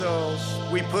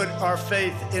we put our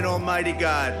faith in Almighty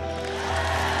God.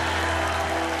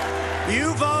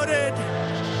 You voted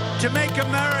to make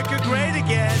America great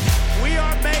again. We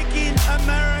are making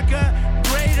America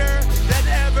greater than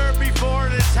ever before,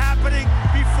 and it's happening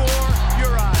before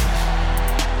your eyes.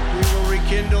 We will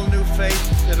rekindle new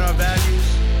faith in our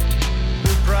values,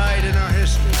 new pride in our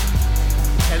history,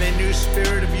 and a new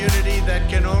spirit of unity that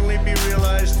can only be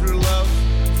realized through love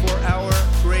for our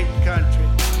great country.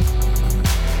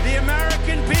 The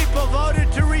American people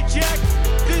voted to reject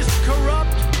this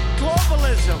corrupt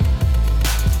globalism.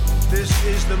 This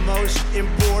is the most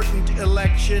important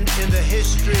election in the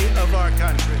history of our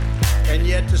country. And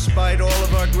yet, despite all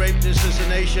of our greatness as a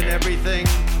nation, everything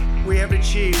we have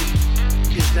achieved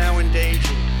is now in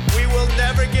danger. We will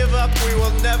never give up. We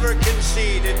will never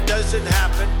concede. It doesn't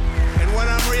happen. And when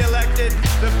I'm reelected,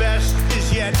 the best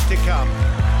is yet to come.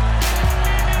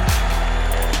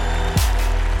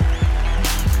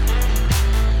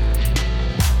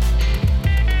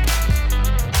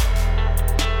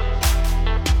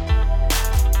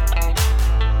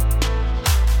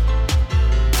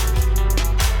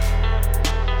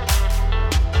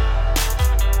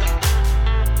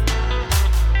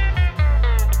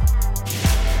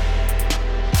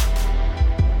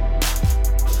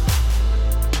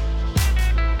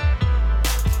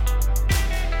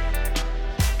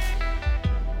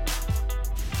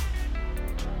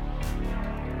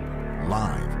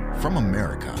 Live from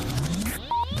America,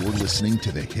 you're listening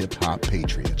to the Hip Hop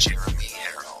Patriot, Jeremy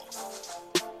Herrell.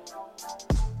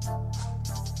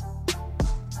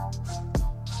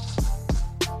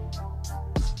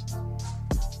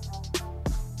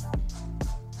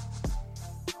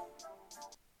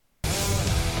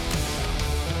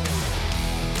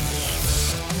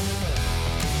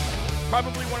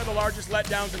 Probably one of the largest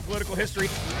letdowns in political history.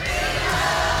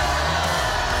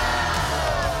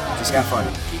 Just keep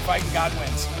fighting. Keep fighting, God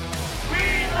wins. We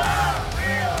love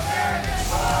real American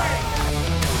boys.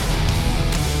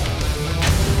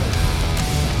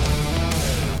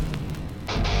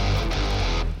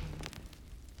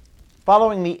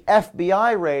 Following the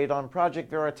FBI raid on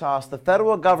Project Veritas, the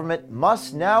federal government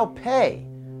must now pay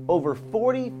over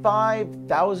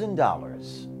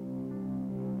 $45,000.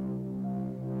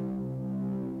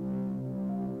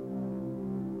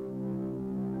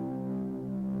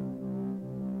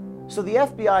 So the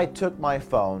FBI took my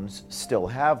phones, still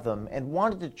have them, and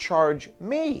wanted to charge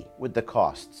me with the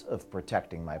costs of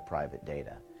protecting my private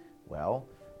data. Well,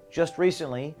 just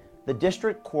recently, the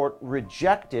district court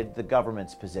rejected the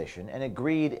government's position and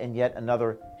agreed in yet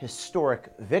another historic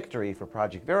victory for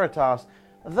Project Veritas.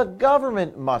 The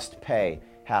government must pay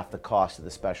half the cost of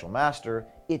the special master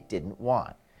it didn't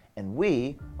want, and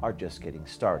we are just getting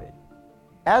started.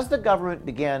 As the government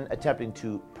began attempting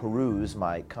to peruse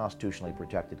my constitutionally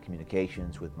protected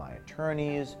communications with my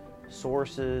attorneys,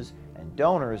 sources, and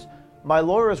donors, my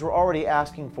lawyers were already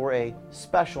asking for a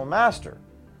special master,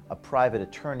 a private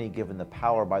attorney given the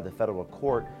power by the federal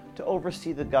court to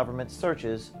oversee the government's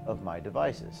searches of my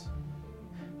devices.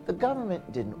 The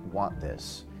government didn't want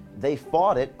this. They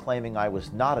fought it, claiming I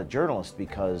was not a journalist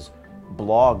because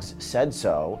blogs said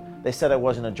so. They said I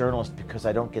wasn't a journalist because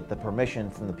I don't get the permission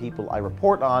from the people I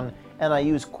report on, and I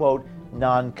use, quote,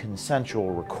 non-consensual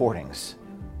recordings.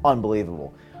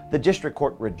 Unbelievable. The district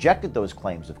court rejected those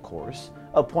claims, of course,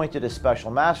 appointed a special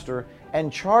master,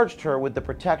 and charged her with the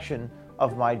protection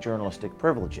of my journalistic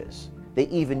privileges. They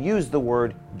even used the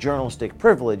word journalistic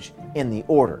privilege in the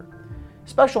order.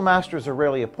 Special masters are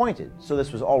rarely appointed, so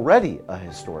this was already a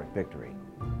historic victory.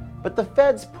 But the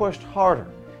feds pushed harder,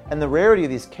 and the rarity of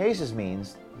these cases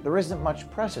means there isn't much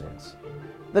precedence.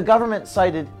 The government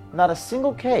cited not a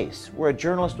single case where a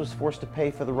journalist was forced to pay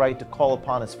for the right to call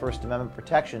upon his First Amendment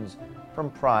protections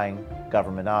from prying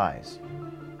government eyes.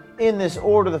 In this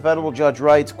order, the federal judge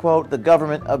writes, quote, the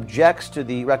government objects to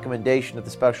the recommendation of the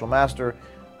special master,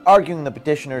 arguing the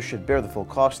petitioner should bear the full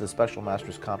cost of the special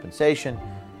master's compensation.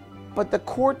 But the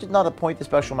court did not appoint the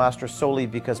special master solely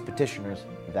because petitioners,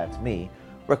 that's me,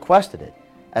 requested it.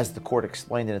 As the court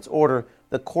explained in its order,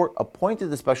 the court appointed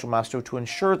the special master to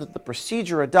ensure that the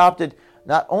procedure adopted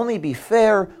not only be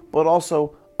fair, but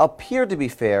also appear to be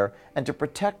fair, and to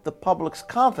protect the public's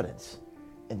confidence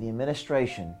in the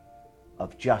administration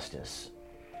of justice.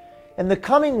 In the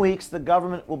coming weeks, the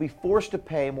government will be forced to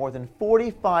pay more than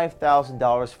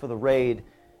 $45,000 for the raid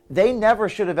they never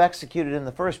should have executed in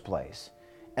the first place.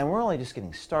 And we're only just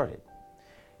getting started.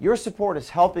 Your support is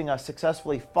helping us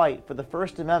successfully fight for the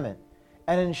First Amendment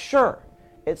and ensure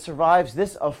it survives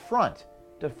this affront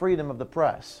to freedom of the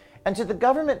press. And to the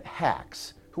government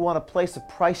hacks who want to place a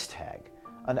price tag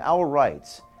on our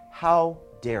rights, how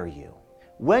dare you?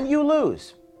 When you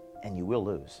lose, and you will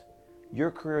lose.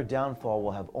 Your career downfall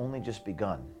will have only just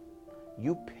begun.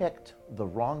 You picked the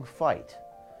wrong fight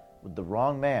with the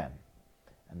wrong man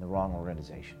and the wrong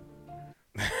organization.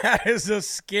 That is a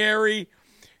scary,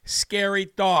 scary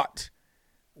thought.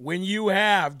 When you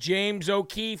have James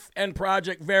O'Keefe and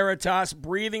Project Veritas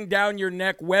breathing down your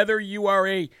neck, whether you are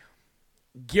a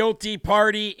guilty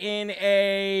party in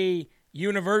a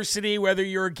university, whether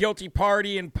you're a guilty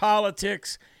party in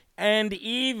politics, and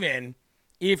even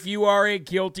if you are a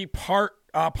guilty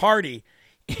party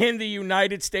in the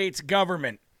United States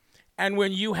government. And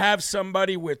when you have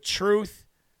somebody with truth,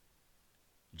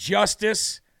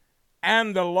 justice,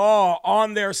 and the law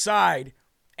on their side,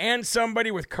 and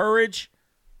somebody with courage,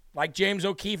 like James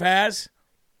O'Keefe has,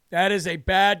 that is a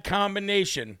bad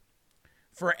combination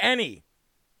for any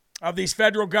of these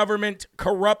federal government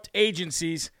corrupt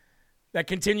agencies that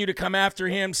continue to come after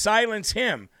him, silence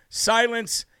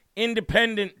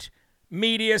independent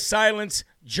media, silence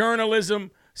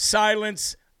journalism,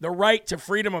 silence the right to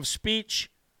freedom of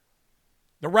speech,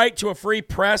 the right to a free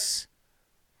press.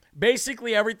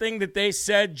 Basically everything that they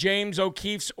said James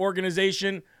O'Keefe's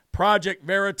organization, Project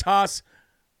Veritas,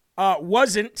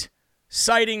 wasn't,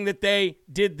 citing that they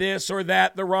did this or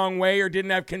that the wrong way or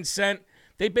didn't have consent.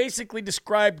 They basically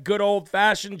described good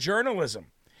old-fashioned journalism.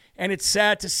 And it's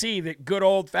sad to see that good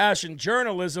old-fashioned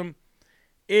journalism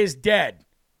is dead.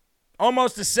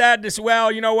 Almost as sad as,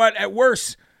 well, you know what, at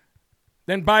worse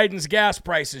than Biden's gas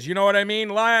prices. You know what I mean?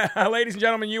 Ladies and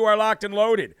gentlemen, you are locked and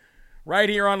loaded right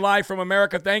here on Live from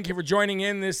America. Thank you for joining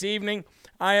in this evening.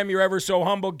 I am your ever so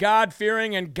humble,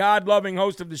 God-fearing, and God-loving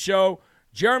host of the show,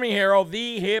 Jeremy Harrell,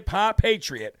 the hip-hop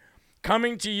patriot,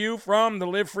 coming to you from the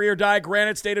Live Free or Die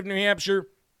Granite State of New Hampshire.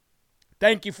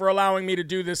 Thank you for allowing me to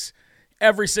do this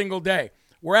every single day.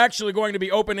 We're actually going to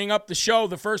be opening up the show,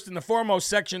 the first and the foremost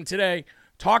section today,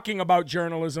 talking about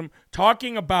journalism,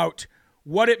 talking about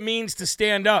what it means to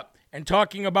stand up, and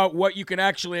talking about what you can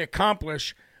actually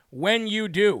accomplish when you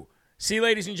do. See,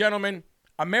 ladies and gentlemen,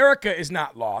 America is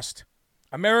not lost.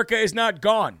 America is not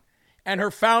gone. And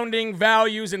her founding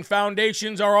values and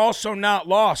foundations are also not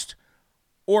lost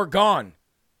or gone.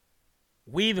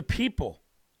 We, the people,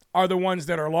 are the ones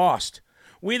that are lost.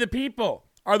 We, the people,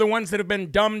 are the ones that have been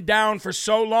dumbed down for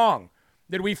so long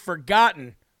that we've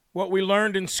forgotten what we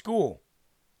learned in school.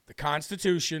 The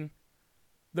Constitution,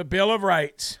 the Bill of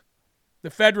Rights,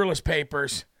 the Federalist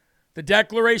Papers, the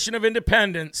Declaration of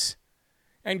Independence,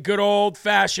 and good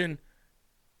old-fashioned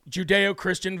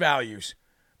Judeo-Christian values.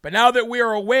 But now that we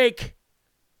are awake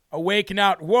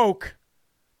not woke,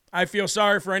 I feel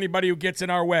sorry for anybody who gets in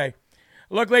our way.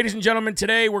 Look, ladies and gentlemen,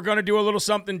 today we're going to do a little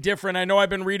something different. I know I've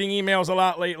been reading emails a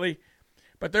lot lately,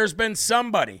 but there's been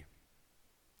somebody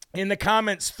in the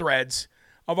comments threads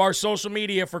of our social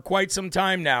media for quite some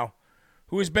time now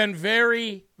who has been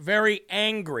very, very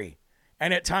angry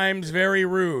and at times very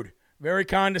rude, very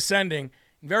condescending,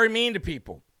 and very mean to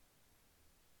people.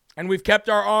 And we've kept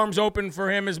our arms open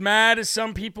for him, as mad as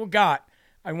some people got.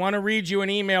 I want to read you an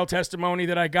email testimony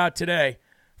that I got today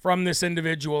from this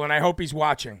individual, and I hope he's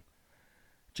watching.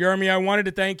 Jeremy, I wanted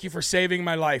to thank you for saving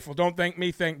my life. Well, don't thank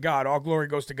me, thank God. All glory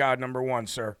goes to God, number one,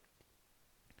 sir.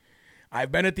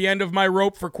 I've been at the end of my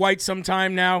rope for quite some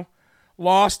time now,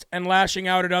 lost and lashing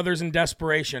out at others in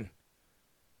desperation,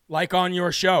 like on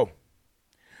your show.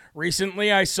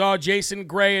 Recently, I saw Jason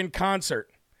Gray in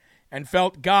concert and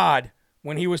felt God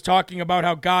when he was talking about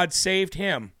how God saved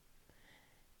him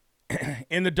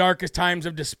in the darkest times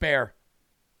of despair.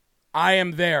 I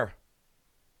am there.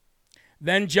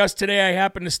 Then just today I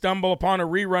happened to stumble upon a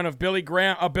rerun of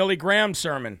a Billy Graham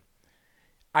sermon.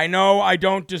 I know I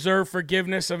don't deserve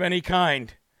forgiveness of any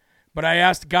kind, but I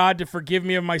asked God to forgive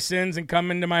me of my sins and come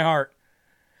into my heart.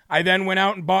 I then went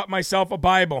out and bought myself a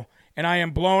Bible, and I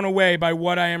am blown away by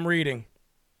what I am reading.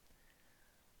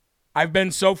 I've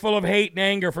been so full of hate and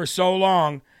anger for so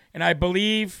long, and I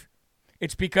believe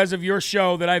it's because of your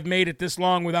show that I've made it this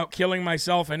long without killing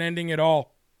myself and ending it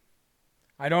all.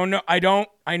 I know I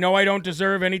don't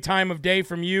deserve any time of day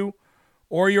from you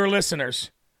or your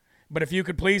listeners, but if you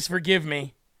could please forgive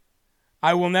me,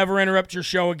 I will never interrupt your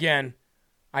show again.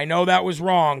 I know that was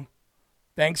wrong.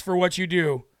 Thanks for what you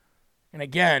do. And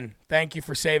again, thank you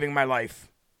for saving my life.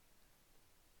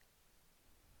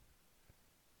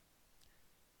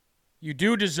 You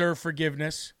do deserve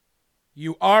forgiveness.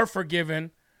 You are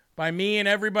forgiven by me and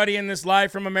everybody in this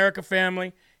Live from America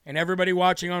family and everybody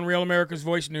watching on Real America's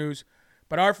Voice News.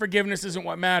 But our forgiveness isn't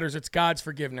what matters. It's God's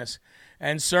forgiveness.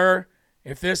 And, sir,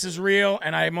 if this is real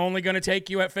and I'm only going to take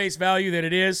you at face value that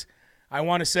it is, I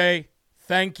want to say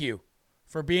thank you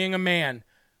for being a man.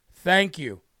 Thank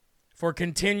you for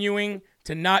continuing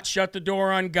to not shut the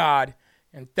door on God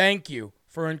And thank you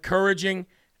for encouraging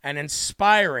and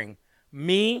inspiring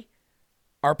me,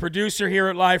 our producer here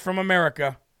at Live from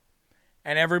America,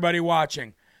 and everybody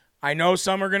watching. I know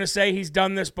some are going to say he's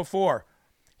done this before.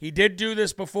 He did do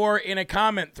this before in a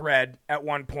comment thread at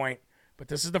one point, but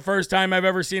this is the first time I've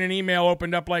ever seen an email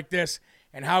opened up like this,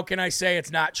 and how can I say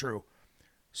it's not true?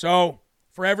 So,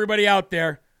 for everybody out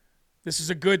there, this is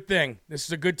a good thing. This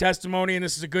is a good testimony, and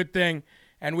this is a good thing,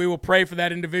 and we will pray for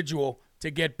that individual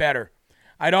to get better.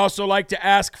 I'd also like to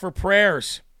ask for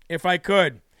prayers, if I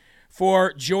could,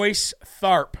 for Joyce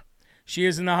Tharp. She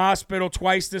is in the hospital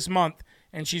twice this month,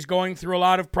 and she's going through a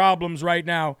lot of problems right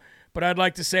now. But I'd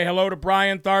like to say hello to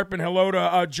Brian Tharp and hello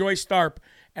to Joyce Tharp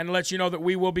and let you know that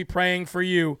we will be praying for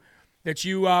you, that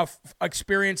you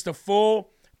experience the full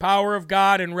power of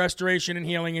God and restoration and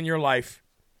healing in your life.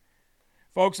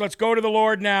 Folks, let's go to the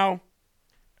Lord now,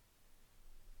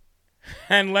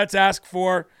 and let's ask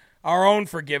for our own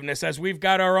forgiveness as we've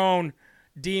got our own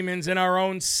demons and our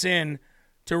own sin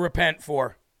to repent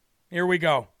for. Here we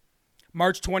go.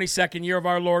 March 22nd, year of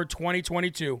our Lord,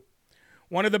 2022.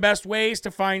 One of the best ways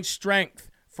to find strength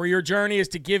for your journey is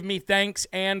to give me thanks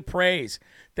and praise.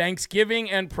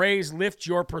 Thanksgiving and praise lift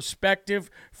your perspective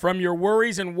from your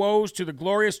worries and woes to the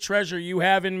glorious treasure you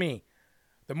have in me.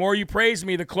 The more you praise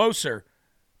me, the closer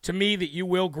to me that you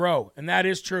will grow. And that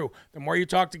is true. The more you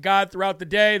talk to God throughout the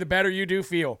day, the better you do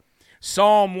feel.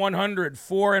 Psalm 100,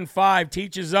 4 and 5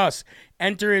 teaches us,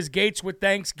 enter his gates with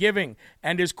thanksgiving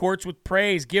and his courts with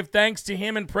praise. Give thanks to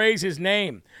him and praise his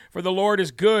name. For the Lord is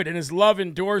good and his love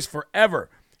endures forever.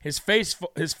 His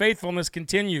faithfulness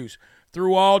continues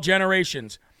through all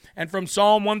generations. And from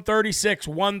Psalm 136,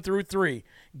 1 through 3,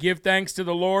 give thanks to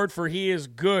the Lord, for he is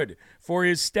good, for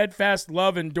his steadfast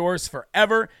love endures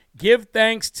forever. Give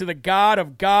thanks to the God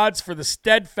of gods, for the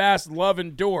steadfast love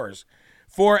endures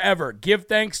forever. Give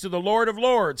thanks to the Lord of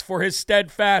lords, for his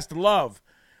steadfast love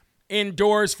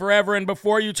endures forever. And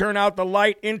before you turn out the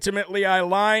light, intimately I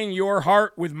line your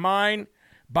heart with mine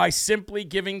by simply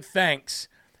giving thanks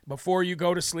before you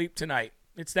go to sleep tonight.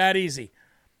 It's that easy.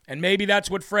 And maybe that's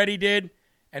what Freddie did,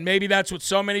 and maybe that's what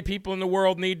so many people in the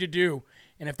world need to do.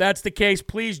 And if that's the case,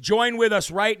 please join with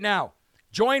us right now.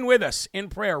 Join with us in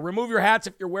prayer. Remove your hats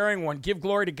if you're wearing one. Give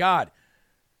glory to God.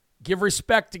 Give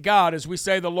respect to God as we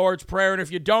say the Lord's Prayer. And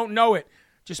if you don't know it,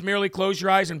 just merely close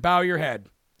your eyes and bow your head.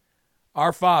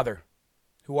 Our Father,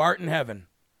 who art in heaven,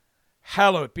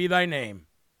 hallowed be thy name.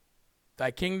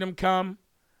 Thy kingdom come,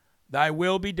 thy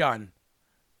will be done,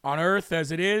 on earth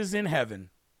as it is in heaven.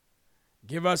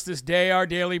 Give us this day our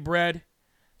daily bread,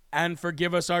 and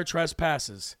forgive us our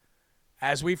trespasses,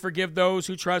 as we forgive those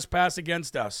who trespass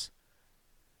against us.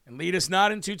 And lead us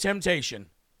not into temptation,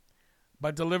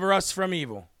 but deliver us from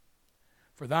evil.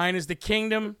 For thine is the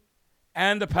kingdom,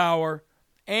 and the power,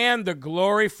 and the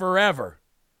glory forever.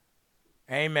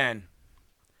 Amen.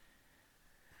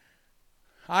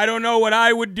 I don't know what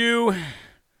I would do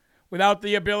without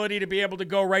the ability to be able to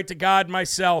go right to God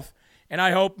myself. And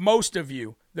I hope most of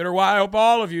you I hope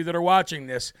all of you that are watching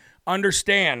this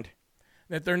understand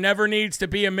that there never needs to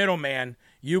be a middleman.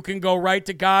 You can go right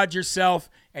to God yourself,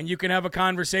 and you can have a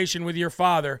conversation with your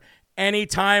Father any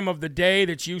time of the day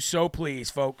that you so please,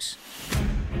 folks.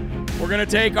 We're going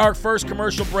to take our first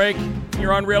commercial break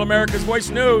here on Real America's Voice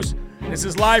News. This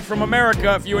is Live from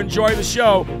America. If you enjoy the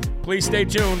show, please stay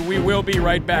tuned. We will be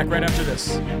right back right after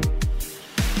this.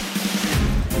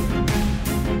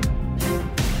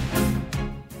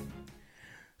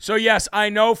 So yes, I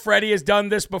know Freddie has done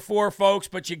this before, folks,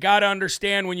 but you got to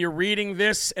understand when you're reading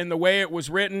this and the way it was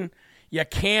written, you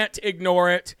can't ignore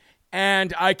it,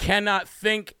 and I cannot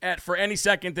think for any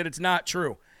second that it's not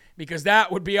true, because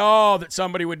that would be all that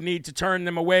somebody would need to turn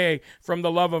them away from the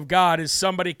love of God, is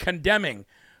somebody condemning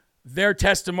their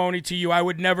testimony to you. I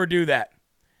would never do that.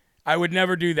 I would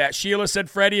never do that. Sheila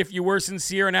said, Freddie, if you were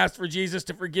sincere and asked for Jesus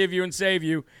to forgive you and save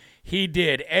you, he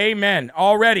did. Amen.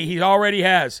 He already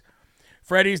has.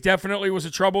 Freddie's definitely was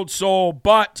a troubled soul,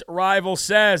 but Rival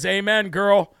says, amen,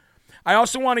 girl. I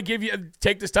also want to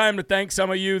take this time to thank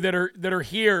some of you that are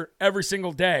here every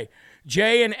single day.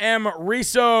 J and M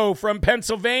Riso from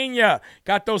Pennsylvania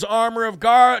got those Armor of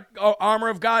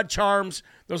God charms,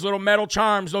 those little metal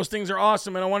charms. Those things are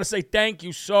awesome, and I want to say thank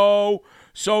you so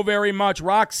very much.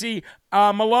 Roxy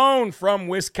Malone from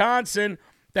Wisconsin,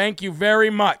 thank you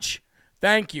very much.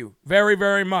 Thank you very,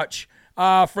 very much.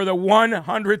 For the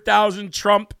 100,000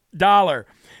 Trump dollar.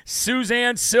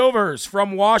 Suzanne Silvers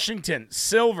from Washington.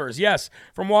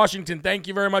 From Washington. Thank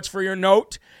you very much for your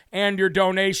note and your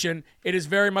donation. It is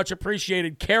very much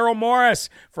appreciated. Carol Morris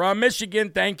from Michigan.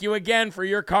 Thank you again for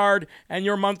your card and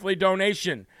your monthly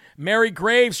donation. Mary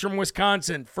Graves from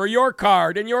Wisconsin, for your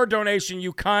card and your donation,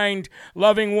 you kind,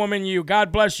 loving woman, you.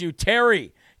 God bless you.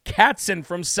 Terry Katzen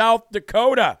from South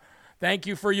Dakota, thank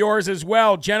you for yours as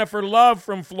well. Jennifer Love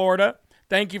from Florida,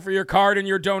 thank you for your card and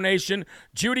your donation.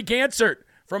 Judy Gansert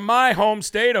from my home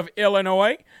state of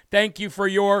Illinois, thank you for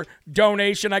your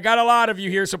donation. I got a lot of you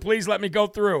here, so please let me go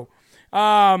through.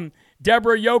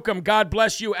 Deborah Yoakum, God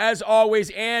bless you as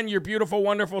always, and your beautiful,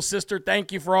 wonderful sister.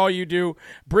 Thank you for all you do.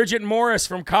 Bridget Morris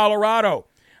from Colorado,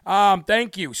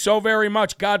 thank you so very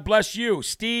much. God bless you.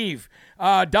 Steve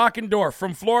Dockendorf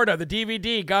from Florida, the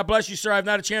DVD. God bless you, sir. I've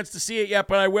not a chance to see it yet,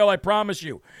 but I will, I promise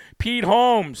you. Pete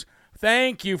Holmes,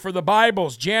 thank you for the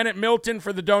Bibles. Janet Milton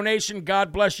for the donation.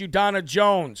 God bless you. Donna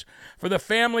Jones for the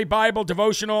Family Bible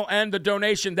devotional and the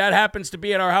donation. That happens to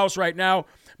be at our house right now.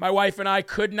 My wife and I it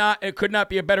could not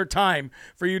be a better time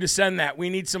for you to send that. We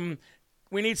need some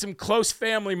close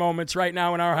family moments right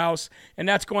now in our house, and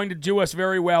that's going to do us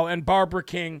very well. And Barbara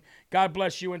King, God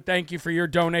bless you, and thank you for your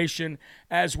donation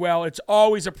as well. It's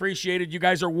always appreciated. You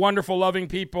guys are wonderful, loving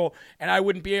people, and I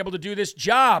wouldn't be able to do this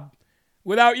job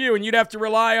without you, and you'd have to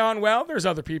rely on, well, there's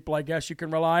other people I guess you can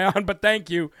rely on, but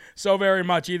thank you so very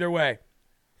much either way.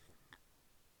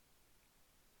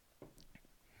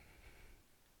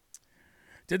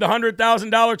 Did the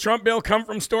 $100,000 Trump bill come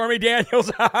from Stormy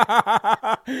Daniels?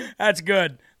 That's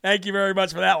good. Thank you very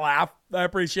much for that laugh. I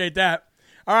appreciate that.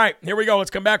 All right, here we go.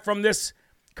 Let's come back from this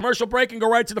commercial break and go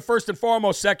right to the first and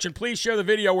foremost section. Please share the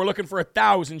video. We're looking for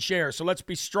 1,000 shares, so let's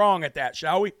be strong at that,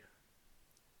 shall we?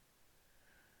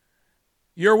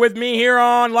 You're with me here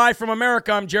on Live from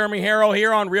America. I'm Jeremy Harrell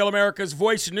here on Real America's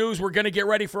Voice News. We're going to get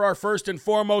ready for our first and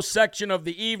foremost section of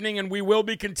the evening, and we will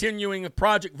be continuing with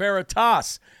Project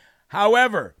Veritas.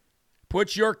 However,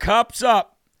 put your cups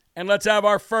up and let's have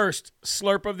our first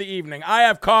slurp of the evening. I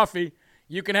have coffee.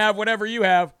 You can have whatever you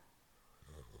have.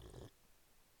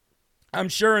 I'm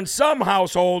sure in some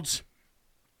households,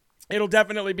 it'll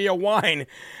definitely be a wine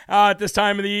at this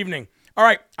time of the evening. All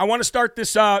right, I want to start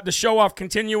this the show off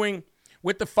continuing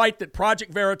with the fight that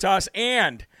Project Veritas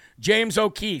and James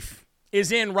O'Keefe is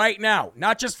in right now,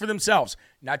 not just for themselves,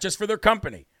 not just for their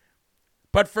company,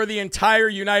 but for the entire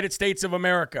United States of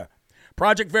America.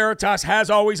 Project Veritas has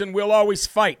always and will always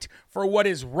fight for what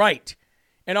is right.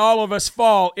 And all of us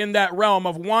fall in that realm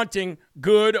of wanting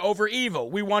good over evil.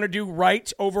 We want to do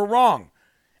right over wrong.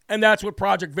 And that's what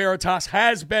Project Veritas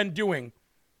has been doing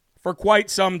for quite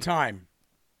some time.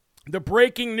 The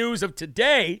breaking news of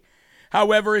today,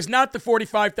 however, is not the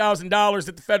 $45,000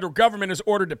 that the federal government is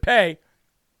ordered to pay.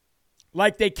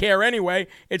 Like they care anyway.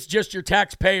 It's just your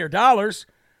taxpayer dollars.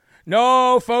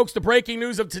 No, folks, the breaking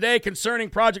news of today concerning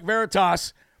Project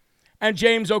Veritas and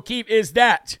James O'Keefe is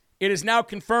that it is now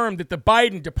confirmed that the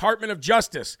Biden Department of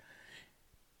Justice,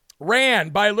 ran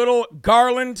by little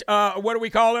Garland, what do we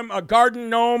call him? A garden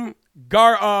gnome,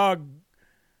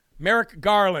 Merrick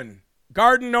Garland.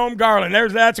 Garden gnome Garland,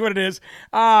 that's what it is,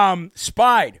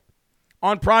 spied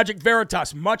on Project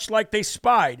Veritas, much like they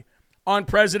spied on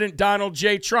President Donald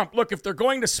J. Trump. Look, if they're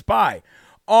going to spy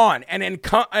on an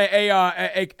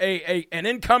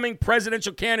incoming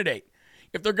presidential candidate,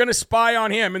 if they're going to spy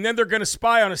on him and then they're going to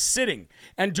spy on a sitting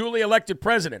and duly elected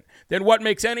president, then what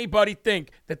makes anybody think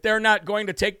that they're not going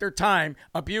to take their time,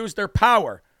 abuse their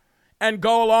power, and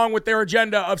go along with their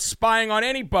agenda of spying on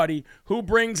anybody who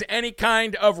brings any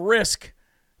kind of risk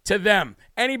to them,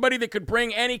 anybody that could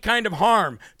bring any kind of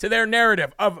harm to their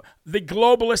narrative of the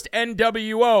globalist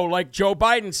NWO, like Joe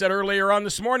Biden said earlier on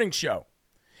this morning's show.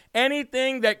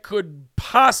 Anything that could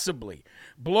possibly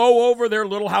blow over their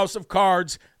little house of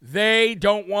cards, they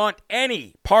don't want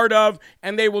any part of,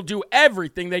 and they will do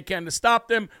everything they can to stop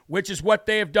them, which is what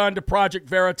they have done to Project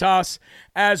Veritas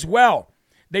as well.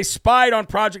 They spied on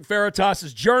Project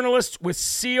Veritas's journalists with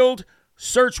sealed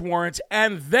search warrants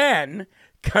and then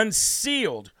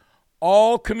concealed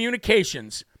all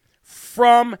communications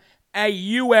from a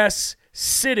U.S.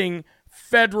 sitting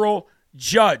federal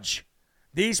judge.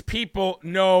 These people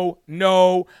know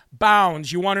no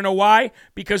bounds. You want to know why?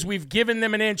 Because we've given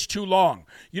them an inch too long.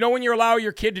 You know when you allow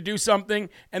your kid to do something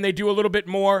and they do a little bit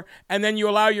more, and then you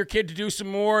allow your kid to do some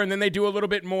more and then they do a little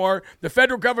bit more? The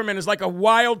federal government is like a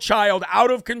wild child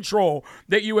out of control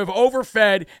that you have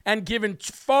overfed and given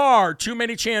far too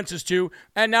many chances to,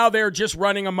 and now they're just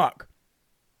running amok.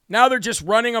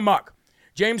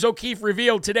 James O'Keefe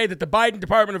revealed today that the Biden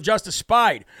Department of Justice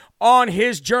spied on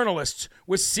his journalists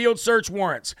with sealed search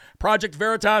warrants. Project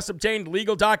Veritas obtained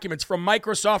legal documents from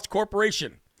Microsoft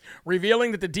Corporation,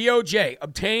 revealing that the DOJ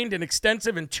obtained an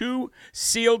extension and two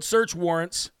sealed search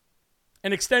warrants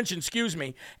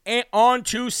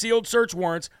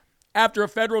after a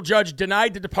federal judge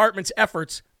denied the department's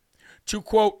efforts to,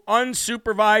 quote,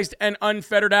 unsupervised and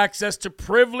unfettered access to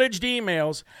privileged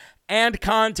emails and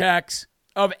contacts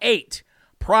of 8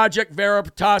 Project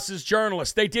Veritas'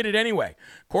 journalists. They did it anyway.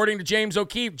 According to James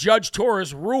O'Keefe, Judge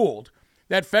Torres ruled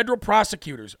that federal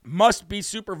prosecutors must be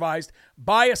supervised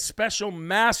by a special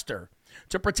master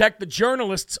to protect the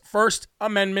journalists' First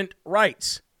Amendment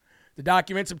rights. The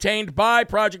documents obtained by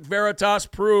Project Veritas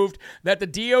proved that the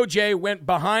DOJ went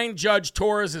behind Judge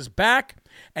Torres' back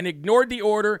and ignored the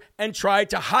order and tried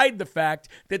to hide the fact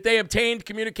that they obtained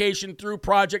communication through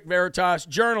Project Veritas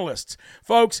journalists.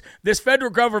 Folks, this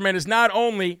federal government is not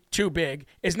only too big,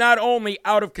 is not only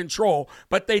out of control,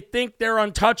 but they think they're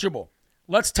untouchable.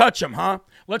 Let's touch them, huh?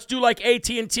 Let's do like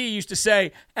AT&T used to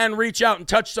say and reach out and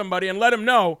touch somebody and let them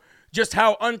know just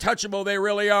how untouchable they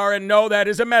really are. And no, that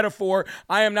is a metaphor.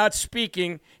 I am not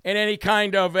speaking in any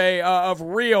kind of of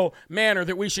real manner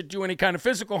that we should do any kind of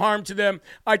physical harm to them.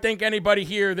 I think anybody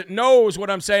here that knows what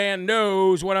I'm saying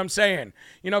knows what I'm saying.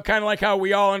 You know, kind of like how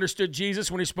we all understood Jesus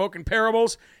when he spoke in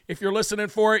parables. If you're listening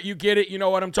for it, you get it. You know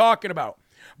what I'm talking about.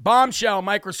 Bombshell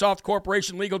Microsoft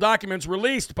Corporation legal documents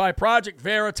released by Project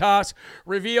Veritas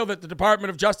reveal that the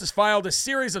Department of Justice filed a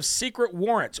series of secret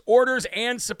warrants, orders,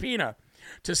 and subpoena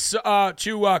to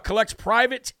collect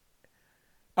private,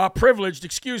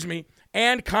 privileged,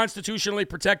 and constitutionally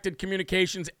protected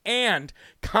communications and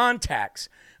contacts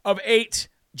of 8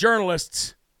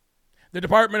 journalists. The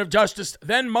Department of Justice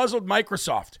then muzzled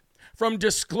Microsoft from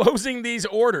disclosing these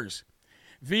orders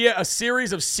via a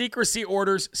series of secrecy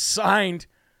orders signed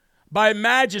by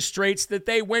magistrates that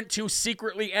they went to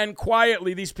secretly and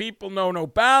quietly. These people know no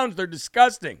bounds. They're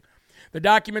disgusting. The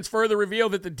documents further reveal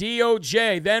that the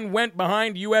DOJ then went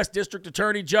behind U.S. District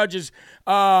Attorney Judges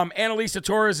Annalisa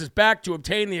Torres' back to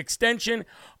obtain the extension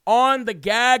on the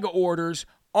gag orders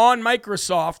on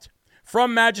Microsoft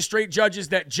from magistrate judges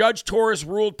that Judge Torres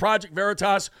ruled Project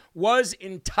Veritas was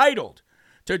entitled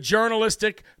to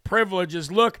journalistic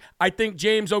privileges. Look, I think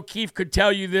James O'Keefe could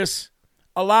tell you this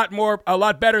a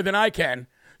lot better than I can.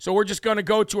 So we're just going to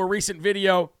go to a recent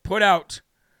video put out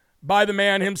by the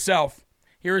man himself.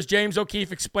 Here is James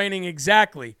O'Keefe explaining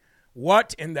exactly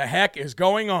what in the heck is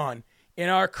going on in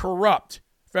our corrupt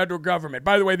federal government.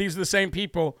 By the way, these are the same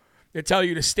people that tell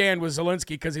you to stand with Zelensky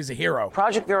because he's a hero.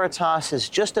 Project Veritas has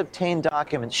just obtained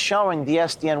documents showing the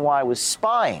SDNY was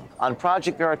spying on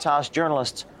Project Veritas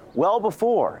journalists well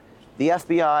before the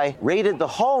FBI raided the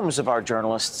homes of our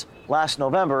journalists last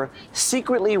November,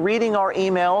 secretly reading our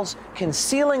emails,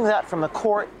 concealing that from the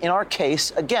court in our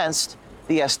case against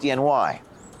the SDNY.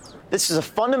 This is a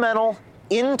fundamental,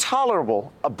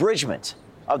 intolerable abridgment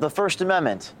of the First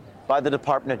Amendment by the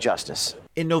Department of Justice.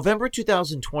 In November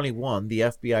 2021, the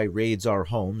FBI raids our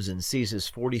homes and seizes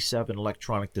 47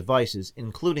 electronic devices,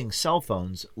 including cell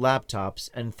phones, laptops,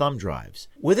 and thumb drives.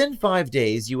 Within 5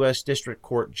 days, U.S. District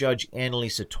Court Judge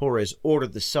Annalisa Torres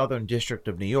ordered the Southern District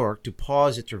of New York to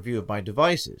pause its review of my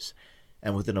devices,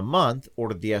 and within a month,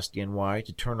 ordered the SDNY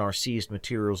to turn our seized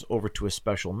materials over to a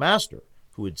special master,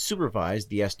 who had supervised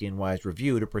the SDNY's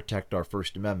review to protect our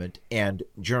First Amendment and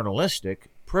journalistic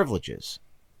privileges.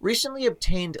 Recently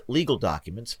obtained legal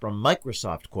documents from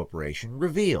Microsoft Corporation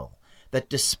reveal that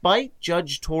despite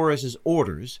Judge Torres'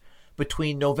 orders,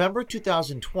 between November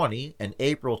 2020 and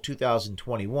April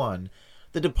 2021,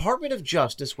 the Department of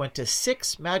Justice went to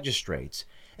 6 magistrates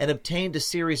and obtained a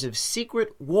series of secret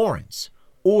warrants,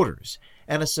 orders,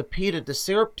 and a subpoena to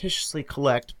surreptitiously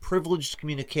collect privileged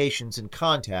communications and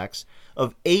contacts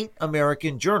of 8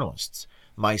 American journalists,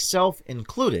 myself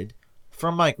included,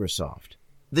 from Microsoft.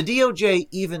 The DOJ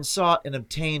even sought and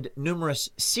obtained numerous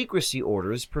secrecy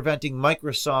orders preventing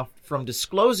Microsoft from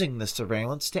disclosing the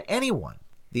surveillance to anyone.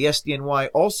 The SDNY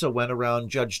also went around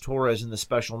Judge Torres and the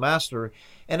special master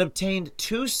and obtained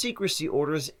 2 secrecy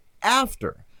orders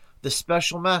after the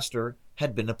special master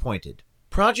had been appointed.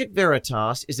 Project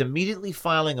Veritas is immediately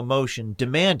filing a motion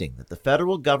demanding that the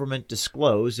federal government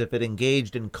disclose if it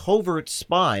engaged in covert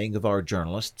spying of our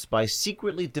journalists by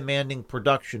secretly demanding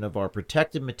production of our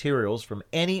protected materials from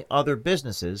any other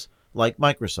businesses like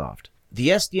Microsoft. The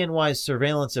SDNY's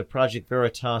surveillance of Project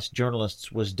Veritas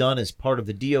journalists was done as part of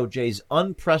the DOJ's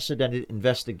unprecedented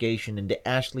investigation into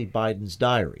Ashley Biden's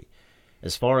diary.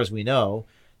 As far as we know,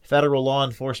 federal law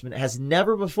enforcement has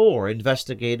never before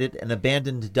investigated an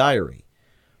abandoned diary.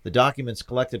 The documents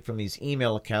collected from these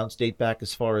email accounts date back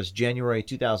as far as January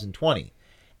 2020,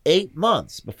 8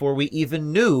 months before we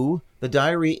even knew the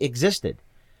diary existed.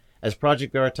 As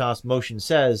Project Veritas motion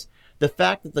says, the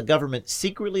fact that the government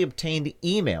secretly obtained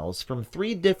emails from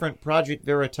 3 different Project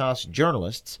Veritas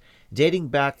journalists dating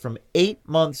back from 8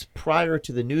 months prior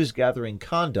to the news-gathering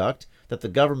conduct that the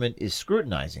government is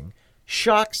scrutinizing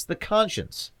shocks the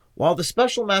conscience While the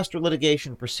special master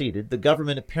litigation proceeded, the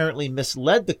government apparently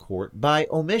misled the court by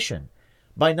omission,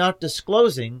 by not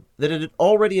disclosing that it had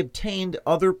already obtained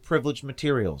other privileged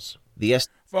materials.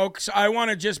 Folks, I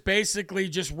want to just basically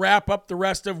just wrap up the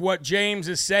rest of what James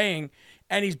is saying,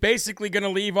 and he's basically going to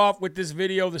leave off with this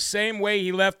video the same way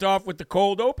he left off with the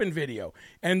cold open video,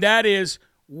 and that is,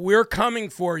 we're coming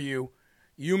for you.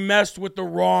 You messed with the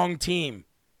wrong team.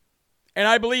 And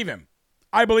I believe him.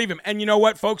 I believe him. And you know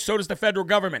what, folks? So does the federal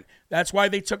government. That's why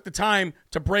they took the time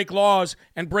to break laws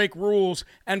and break rules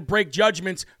and break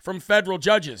judgments from federal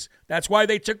judges. That's why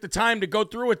they took the time to go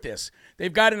through with this.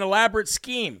 They've got an elaborate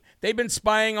scheme. They've been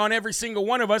spying on every single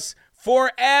one of us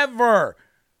forever.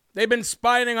 They've been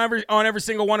spying on every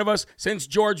single one of us since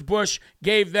George Bush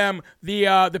gave them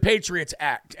the Patriots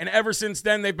Act. And ever since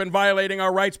then, they've been violating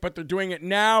our rights, but they're doing it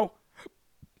now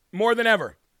more than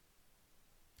ever.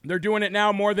 They're doing it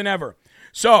now more than ever.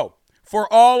 So, for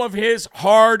all of his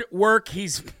hard work, you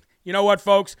know what,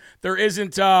 folks? There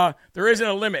isn't a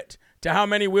limit to how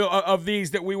many of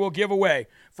these that we will give away.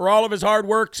 For all of his hard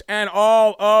works and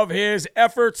all of his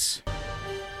efforts.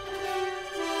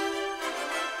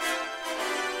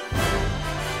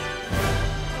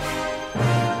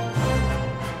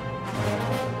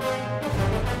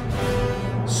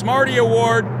 Smarty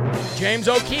Award, James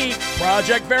O'Keefe,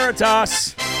 Project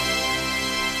Veritas.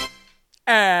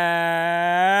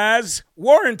 As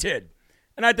warranted.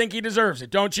 And I think he deserves it,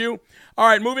 don't you? All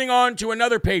right, moving on to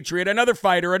another patriot, another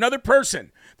fighter, another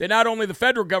person that not only the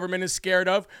federal government is scared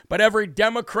of, but every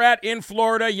Democrat in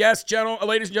Florida. Yes,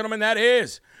 ladies and gentlemen, that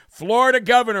is Florida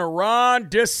Governor Ron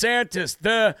DeSantis,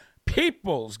 the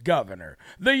people's governor,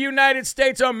 the United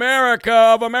States of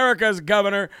America's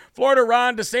governor. Florida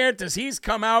Ron DeSantis, he's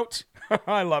come out.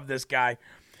 I love this guy.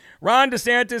 Ron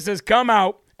DeSantis has come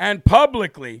out and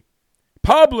publicly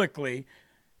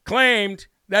claimed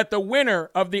that the winner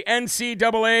of the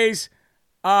NCAA's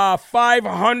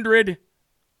 500-yard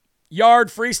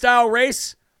freestyle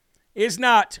race is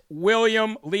not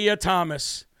William Leah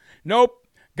Thomas. Nope.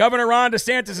 Governor Ron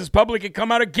DeSantis has publicly come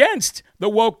out against the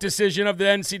woke decision of the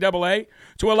NCAA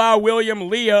to allow William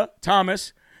Leah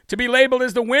Thomas to be labeled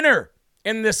as the winner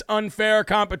in this unfair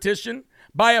competition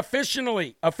by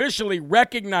officially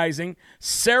recognizing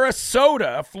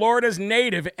Sarasota, Florida's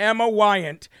native Emma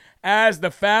Wyant, as the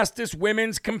fastest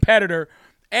women's competitor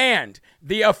and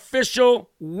the official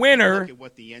winner. Look at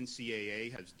what the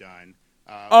NCAA has done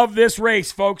of this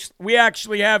race, folks. We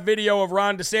actually have video of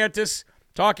Ron DeSantis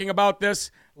talking about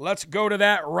this. Let's go to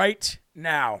that right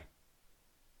now.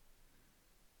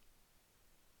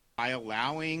 By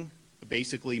allowing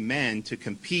basically men to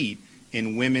compete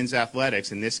in women's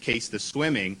athletics, in this case the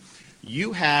swimming,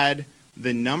 you had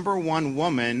the number one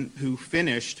woman who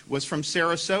finished was from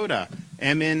Sarasota,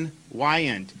 Emma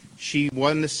Wyant. She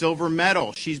won the silver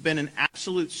medal. She's been an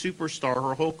absolute superstar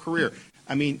her whole career.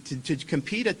 I mean, to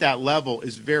compete at that level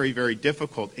is very, very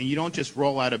difficult, and you don't just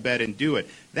roll out of bed and do it.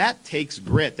 That takes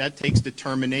grit. That takes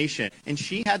determination. And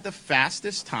she had the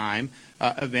fastest time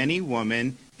of any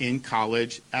woman in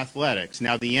college athletics.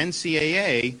 Now, the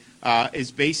NCAA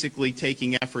is basically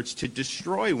taking efforts to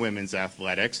destroy women's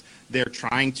athletics. They're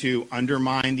trying to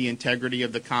undermine the integrity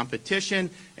of the competition,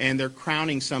 and they're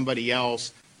crowning somebody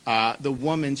else the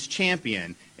women's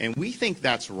champion. And we think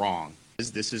that's wrong.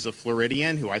 This is a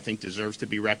Floridian who I think deserves to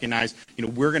be recognized. You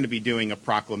know, we're going to be doing a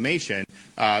proclamation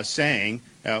saying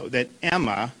that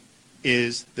Emma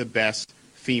is the best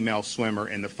female swimmer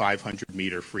in the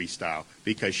 500-meter freestyle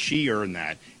because she earned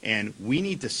that. And we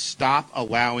need to stop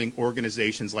allowing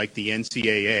organizations like the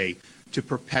NCAA to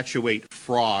perpetuate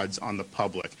frauds on the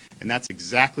public. And that's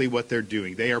exactly what they're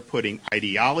doing. They are putting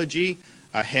ideology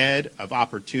ahead of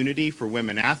opportunity for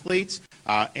women athletes.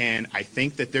 And I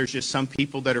think that there's just some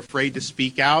people that are afraid to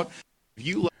speak out.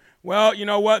 Well, you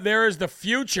know what? There is the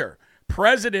future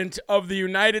president of the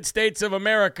United States of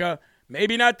America.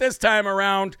 Maybe not this time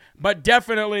around, but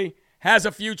definitely has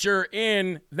a future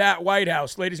in that White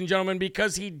House, ladies and gentlemen,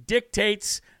 because he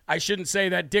dictates. I shouldn't say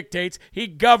that dictates. He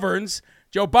governs.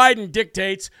 Joe Biden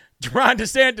dictates. Ron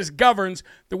DeSantis governs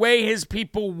the way his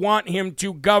people want him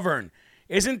to govern.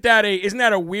 Isn't that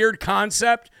a weird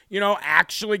concept? You know,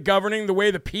 actually governing the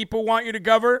way the people want you to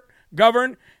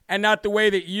govern, and not the way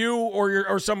that you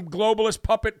or some globalist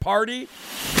puppet party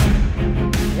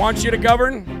wants you to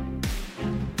govern.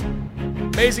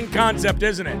 Amazing concept,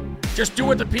 isn't it? Just do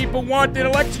what the people want that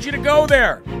elected you to go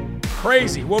there.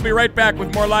 Crazy. We'll be right back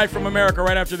with more Live from America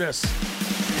right after this.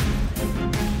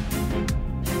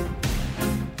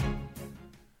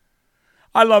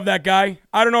 I love that guy.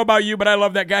 I don't know about you, but I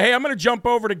love that guy. Hey, I'm going to jump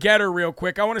over to Getter real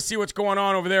quick. I want to see what's going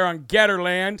on over there on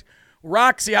Getterland.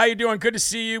 Roxy, how you doing? Good to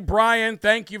see you. Brian,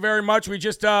 thank you very much. We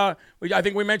just, I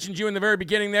think we mentioned you in the very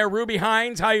beginning there. Ruby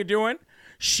Hines, how you doing?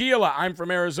 Sheila, I'm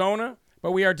from Arizona,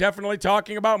 but we are definitely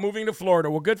talking about moving to Florida.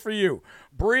 Well, good for you.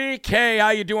 Bree K, how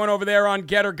you doing over there on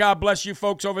Getter? God bless you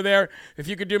folks over there. If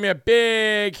you could do me a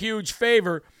big, huge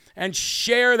favor and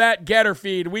share that Getter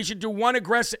feed. We should do one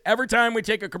aggressive every time we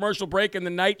take a commercial break in the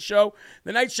night show.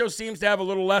 The night show seems to have a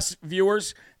little less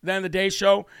viewers than the day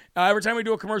show. Every time we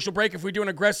do a commercial break, if we do an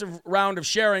aggressive round of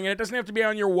sharing, and it doesn't have to be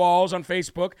on your walls on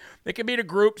Facebook. It can be to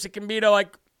groups. It can be to,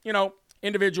 like,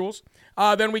 individuals.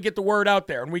 Then we get the word out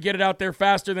there, and we get it out there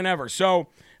faster than ever. So,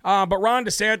 but Ron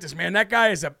DeSantis, man, that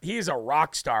guy he's a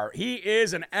rock star. He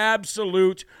is an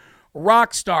absolute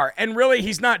rock star. And really,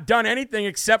 he's not done anything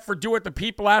except for do what the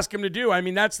people ask him to do. I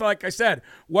mean, that's, like I said,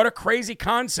 what a crazy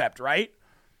concept, right?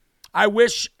 I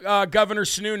wish Governor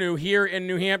Sununu here in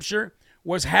New Hampshire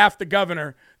was half the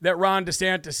governor that Ron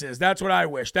DeSantis is. That's what I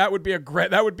wish. That would be a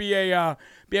great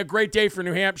day for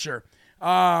New Hampshire.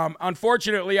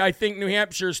 Unfortunately, I think New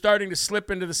Hampshire is starting to slip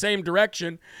into the same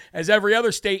direction as every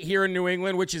other state here in New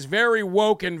England, which is very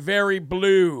woke and very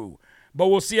blue. But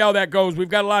we'll see how that goes. We've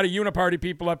got a lot of uniparty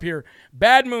people up here.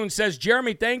 Bad Moon says,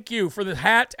 Jeremy, thank you for the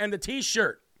hat and the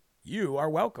T-shirt. You are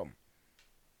welcome.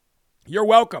 You're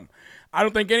welcome. I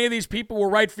don't think any of these people were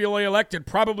rightfully elected,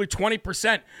 probably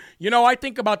 20%. I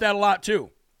think about that a lot, too.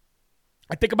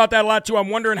 I'm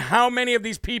wondering how many of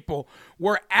these people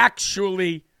were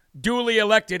actually duly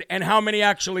elected and how many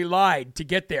actually lied to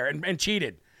get there and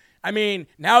cheated. I mean,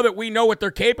 now that we know what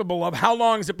they're capable of, how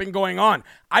long has it been going on?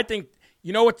 I think,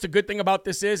 what's the good thing about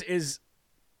this is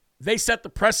they set the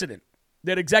precedent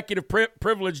that executive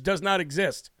privilege does not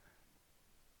exist.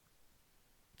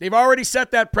 They've already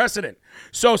set that precedent.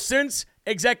 So since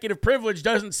executive privilege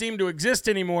doesn't seem to exist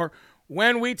anymore,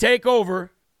 when we take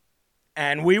over,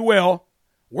 and we will,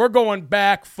 we're going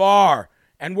back far,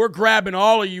 and we're grabbing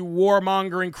all of you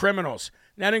warmongering criminals.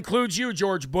 That includes you,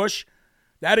 George Bush.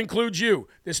 That includes you.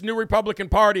 This new Republican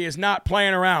Party is not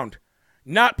playing around.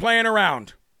 Not playing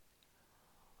around.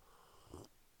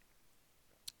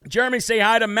 Jeremy, say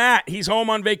hi to Matt. He's home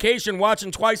on vacation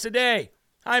watching twice a day.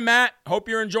 Hi, Matt. Hope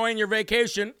you're enjoying your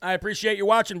vacation. I appreciate you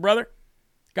watching, brother.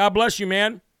 God bless you,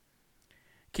 man.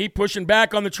 Keep pushing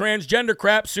back on the transgender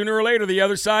crap. Sooner or later, the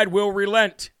other side will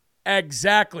relent.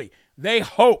 Exactly. They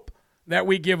hope that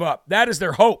we give up. That is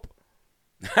their hope.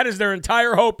 That is their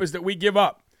entire hope, is that we give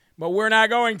up. But we're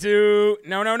not going to.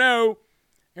 No.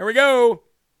 Here we go.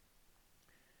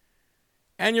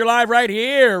 And you're live right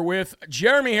here with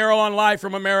Jeremy Harrell on Live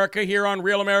from America here on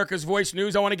Real America's Voice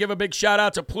News. I want to give a big shout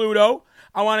out to Pluto.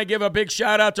 I want to give a big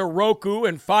shout out to Roku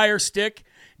and Fire Stick,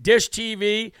 Dish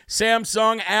TV,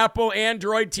 Samsung, Apple,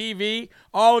 Android TV,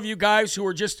 all of you guys who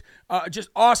are just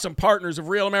awesome partners of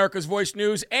Real America's Voice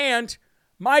News and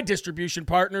my distribution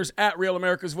partners at Real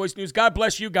America's Voice News. God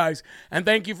bless you guys, and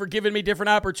thank you for giving me different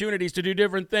opportunities to do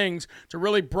different things to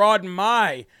really broaden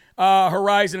my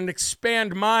horizon and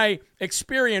expand my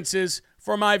experiences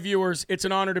for my viewers. It's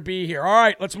an honor to be here. All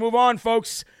right, let's move on,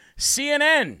 folks.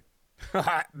 CNN.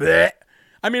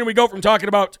 I mean, we go from talking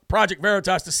about Project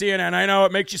Veritas to CNN. I know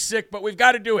it makes you sick, but we've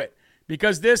got to do it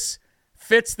because this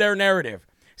fits their narrative.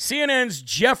 CNN's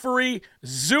Jeffrey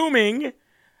Zooming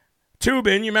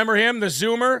Toobin, you remember him, the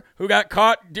Zoomer who got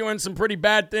caught doing some pretty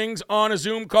bad things on a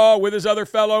Zoom call with his other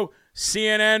fellow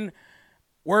CNN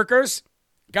workers?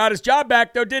 Got his job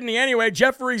back, though, didn't he? Anyway,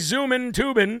 Jeffrey Zoomin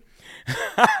Toobin.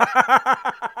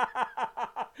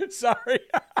 Sorry.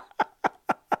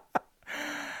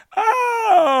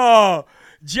 Oh,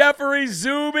 Jeffrey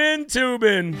Zoomin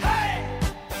Toobin. Hey,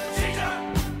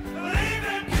 teacher, leave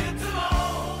them kids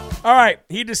alone. All right,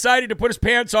 he decided to put his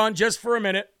pants on just for a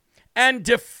minute and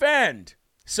defend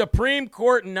Supreme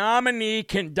Court nominee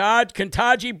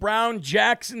Ketanji Brown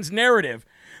Jackson's narrative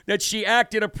that she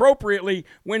acted appropriately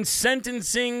with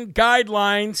sentencing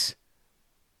guidelines,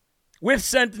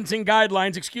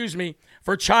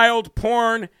 for child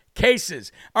porn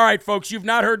cases. All right, folks, you've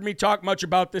not heard me talk much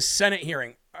about this Senate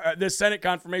hearing, this Senate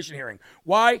confirmation hearing.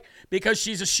 Why? Because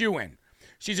she's a shoo-in.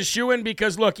 She's a shoo-in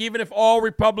because, look, even if all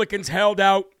Republicans held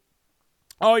out,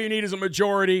 all you need is a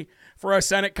majority for a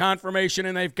Senate confirmation,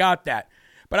 and they've got that.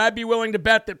 But I'd be willing to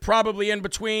bet that probably in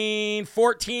between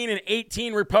 14 and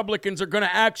 18 Republicans are going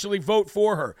to actually vote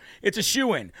for her. It's a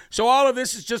shoo-in. So all of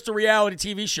this is just a reality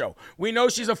TV show. We know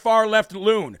she's a far-left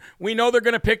loon. We know they're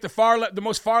going to pick the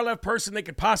most far-left person they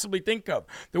could possibly think of.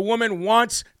 The woman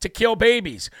wants to kill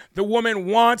babies. The woman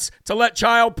wants to let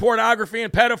child pornography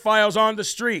and pedophiles on the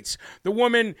streets. The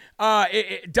woman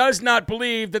does not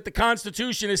believe that the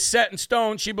Constitution is set in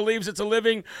stone. She believes it's a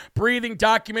living, breathing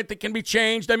document that can be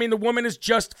changed. I mean, the woman is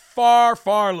just far,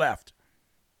 far left.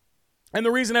 And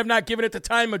the reason I've not given it the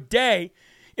time of day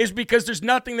is because there's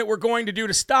nothing that we're going to do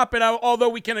to stop it, although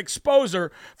we can expose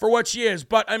her for what she is.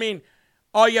 But, I mean,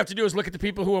 all you have to do is look at the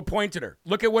people who appointed her.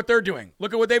 Look at what they're doing.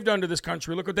 Look at what they've done to this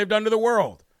country. Look what they've done to the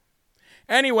world.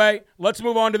 Anyway, let's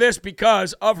move on to this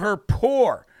because of her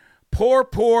poor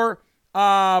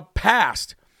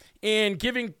past in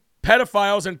giving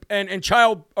pedophiles and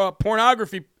child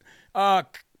pornography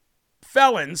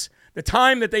felons the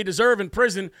time that they deserve in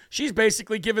prison. She's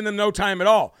basically given them no time at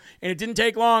all. And it didn't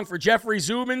take long for Jeffrey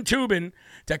Zubin Toobin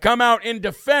to come out in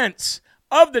defense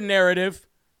of the narrative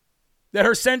that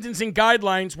her sentencing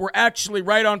guidelines were actually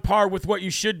right on par with what you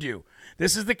should do.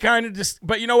 This is the kind of,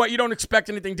 but you know what? You don't expect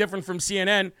anything different from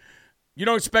CNN. You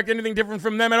don't expect anything different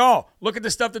from them at all. Look at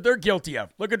the stuff that they're guilty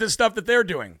of. Look at the stuff that they're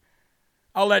doing.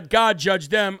 I'll let God judge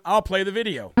them. I'll play the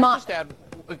video.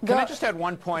 Can I just add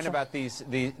one point about these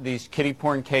kiddie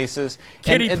porn cases?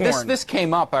 Kiddie porn. This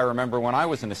came up, I remember, when I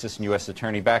was an assistant U.S.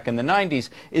 attorney back in the 90s,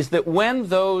 is that when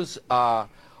those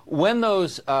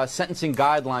sentencing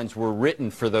guidelines were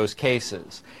written for those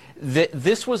cases,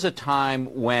 this was a time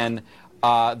when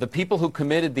the people who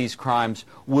committed these crimes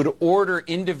would order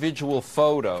individual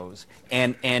photos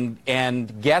and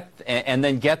then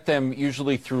get them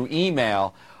usually through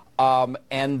email.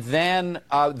 And then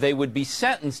they would be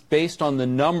sentenced based on the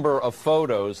number of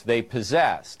photos they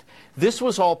possessed. This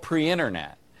was all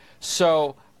pre-internet.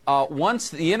 So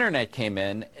once the internet came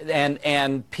in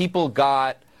and people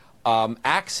got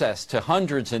access to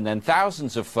hundreds and then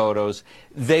thousands of photos,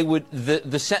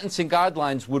 the sentencing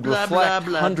guidelines would reflect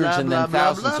hundreds and then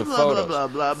thousands of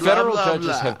photos. Federal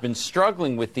judges have been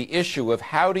struggling with the issue of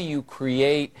how do you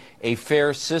create a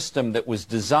fair system that was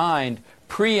designed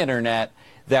pre-internet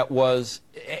that was,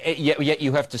 yet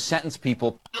you have to sentence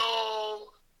people.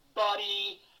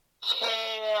 Nobody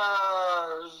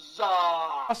cares.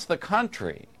 Across the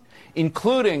country,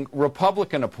 including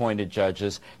Republican-appointed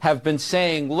judges, have been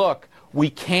saying, look, we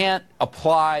can't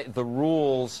apply the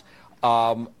rules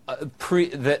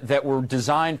that were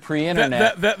designed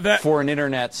pre-internet for an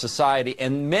internet society.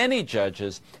 And many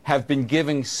judges have been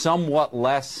giving somewhat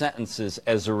less sentences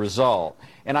as a result.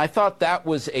 And I thought that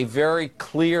was a very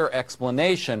clear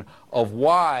explanation of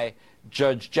why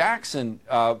Judge Jackson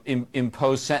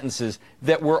imposed sentences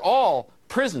that were all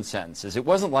prison sentences. It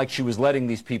wasn't like she was letting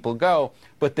these people go,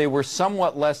 but they were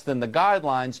somewhat less than the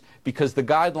guidelines because the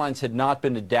guidelines had not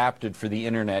been adapted for the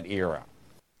internet era.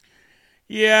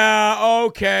 Yeah,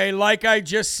 okay. Like I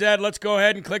just said, let's go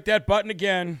ahead and click that button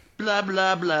again. Blah,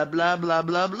 blah, blah, blah, blah,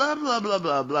 blah, blah, blah, blah,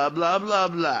 blah, blah, blah, blah,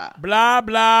 blah. Blah,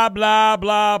 blah, blah,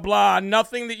 blah, blah.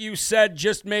 Nothing that you said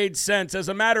just made sense. As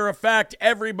a matter of fact,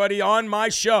 everybody on my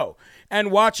show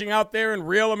and watching out there in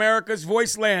real America's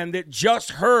Voice land that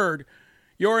just heard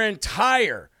your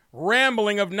entire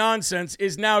rambling of nonsense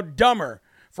is now dumber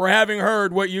for having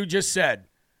heard what you just said.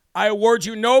 I award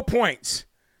you no points,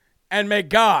 and may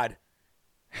God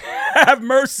have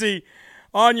mercy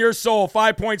on your soul.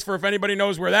 5 points for if anybody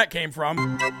knows where that came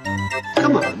from.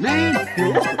 Come on, man.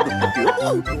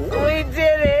 We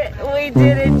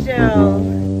did it, Joe.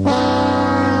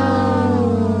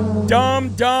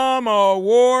 Dumb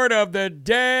award of the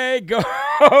day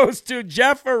goes to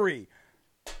Jeffrey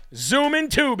Zubin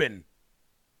Toobin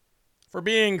for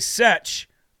being such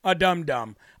a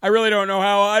dum-dum. I really don't know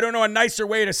a nicer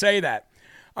way to say that.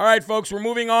 All right, folks, we're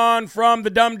moving on from the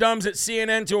dum-dums at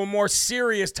CNN to a more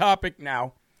serious topic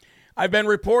now. I've been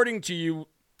reporting to you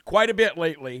quite a bit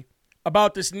lately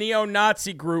about this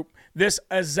neo-Nazi group, this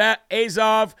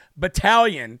Azov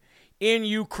battalion in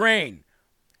Ukraine,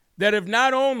 that have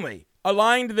not only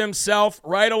aligned themselves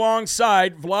right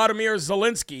alongside Vladimir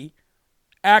Zelensky,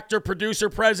 actor, producer,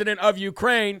 president of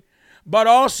Ukraine, but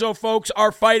also, folks,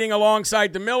 are fighting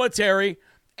alongside the military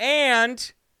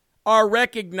and are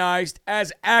recognized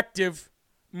as active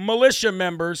militia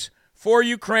members for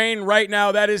Ukraine right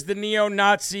now. That is the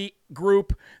neo-Nazi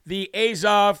group, the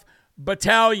Azov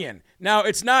Battalion. Now,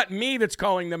 it's not me that's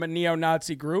calling them a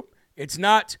neo-Nazi group. It's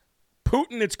not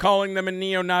Putin that's calling them a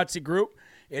neo-Nazi group.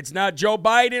 It's not Joe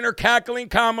Biden or cackling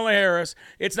Kamala Harris.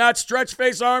 It's not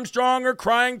Stretchface Armstrong or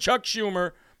crying Chuck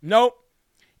Schumer. Nope.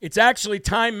 It's actually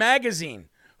Time Magazine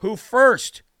who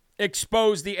first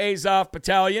exposed the Azov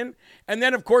Battalion. And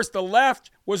then, of course, the left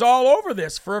was all over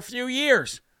this for a few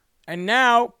years. And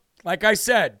now, like I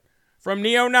said, from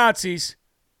neo-Nazis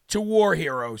to war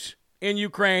heroes in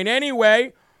Ukraine.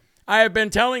 Anyway, I have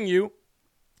been telling you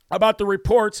about the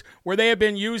reports where they have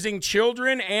been using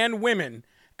children and women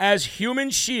as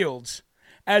human shields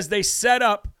as they set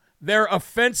up their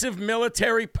offensive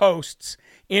military posts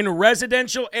in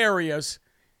residential areas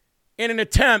in an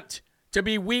attempt to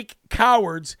be weak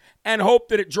cowards and hope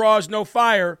that it draws no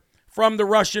fire from the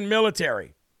Russian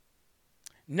military.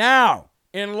 Now,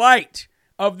 in light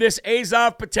of this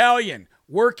Azov battalion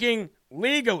working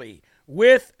legally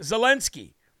with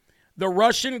Zelensky, the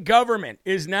Russian government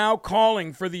is now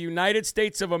calling for the United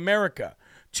States of America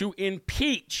to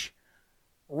impeach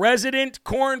resident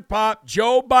corn pop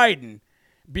Joe Biden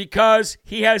because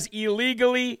he has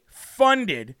illegally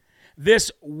funded this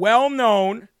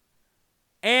well-known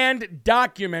and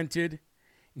documented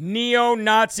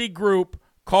neo-Nazi group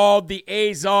called the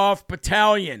Azov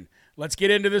Battalion. Let's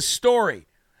get into this story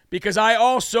because I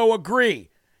also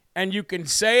agree, and you can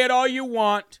say it all you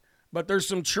want, but there's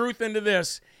some truth into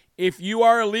this. If you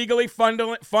are illegally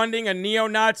funding a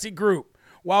neo-Nazi group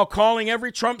while calling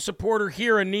every Trump supporter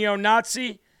here a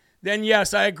neo-Nazi, then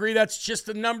yes, I agree that's just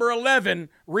the number 11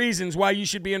 reasons why you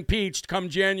should be impeached come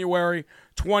January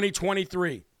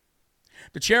 2023.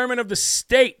 The chairman of the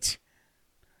state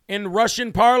in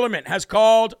Russian parliament has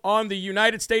called on the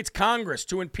United States Congress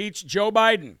to impeach Joe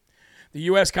Biden. The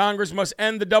U.S. Congress must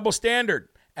end the double standard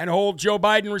and hold Joe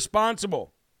Biden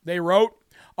responsible. They wrote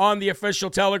on the official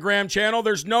Telegram channel,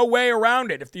 there's no way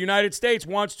around it if the United States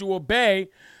wants to obey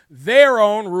their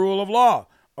own rule of law.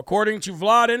 According to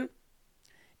Vladin,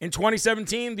 in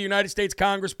 2017, the United States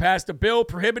Congress passed a bill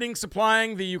prohibiting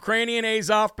supplying the Ukrainian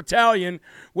Azov Battalion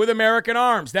with American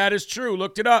arms. That is true.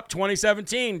 Looked it up.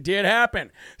 2017 did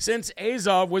happen. Since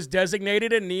Azov was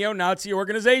designated a neo-Nazi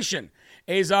organization,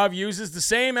 Azov uses the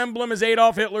same emblem as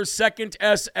Adolf Hitler's 2nd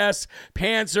SS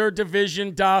Panzer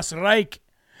Division Das Reich.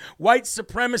 White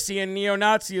supremacy and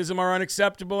neo-Nazism are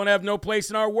unacceptable and have no place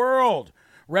in our world.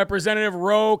 Representative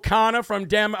Ro Khanna from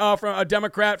a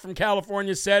Democrat from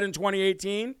California said in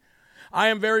 2018, I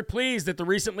am very pleased that the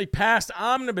recently passed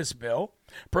omnibus bill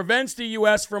prevents the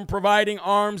U.S. from providing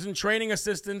arms and training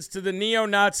assistance to the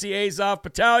neo-Nazi Azov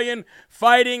Battalion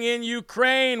fighting in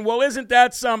Ukraine. Well, isn't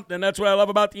that something? That's what I love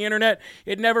about the internet.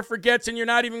 It never forgets, and you're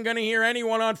not even going to hear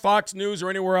anyone on Fox News or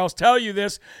anywhere else tell you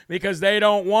this because they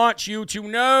don't want you to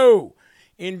know.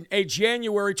 In a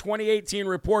January 2018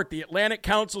 report, the Atlantic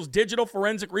Council's Digital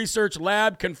Forensic Research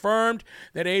Lab confirmed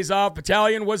that Azov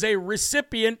Battalion was a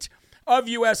recipient of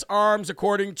U.S. arms,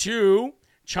 according to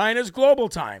China's Global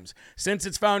Times. Since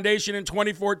its foundation in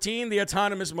 2014, the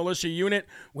autonomous militia unit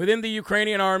within the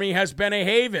Ukrainian army has been a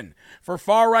haven for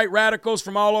far-right radicals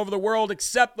from all over the world,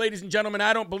 except, ladies and gentlemen,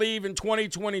 I don't believe in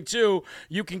 2022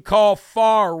 you can call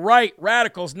far-right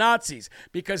radicals Nazis,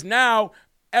 because now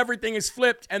everything is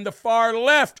flipped, and the far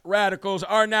left radicals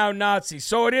are now Nazis.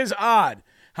 So it is odd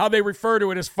how they refer to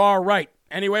it as far right.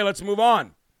 Anyway, let's move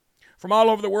on. From all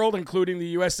over the world, including the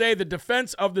USA, the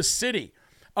defense of the city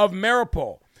of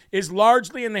Mariupol is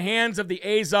largely in the hands of the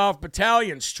Azov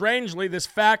Battalion. Strangely, this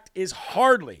fact is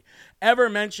hardly ever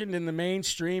mentioned in the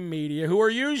mainstream media, who are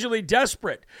usually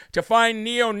desperate to find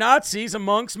neo-Nazis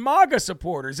amongst MAGA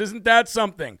supporters. Isn't that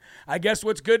something? I guess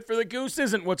what's good for the goose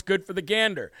isn't what's good for the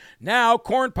gander. Now,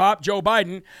 Corn Pop Joe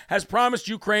Biden has promised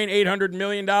Ukraine $800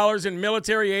 million in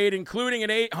military aid, including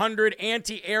an 800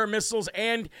 anti-air missiles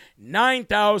and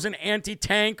 9,000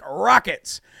 anti-tank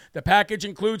rockets. The package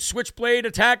includes Switchblade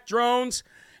attack drones.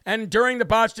 And during the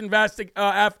botched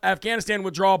Afghanistan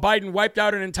withdrawal, Biden wiped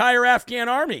out an entire Afghan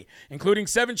army, including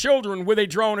 7 children, with a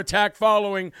drone attack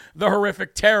following the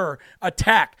horrific terror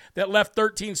attack that left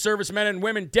 13 servicemen and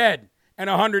women dead and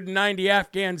 190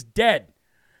 Afghans dead.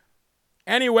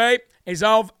 Anyway,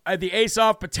 the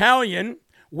Azov Battalion,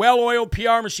 well-oiled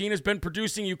PR machine, has been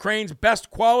producing Ukraine's best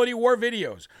quality war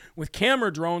videos, with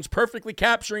camera drones perfectly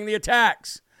capturing the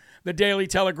attacks. The Daily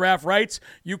Telegraph writes,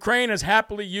 Ukraine has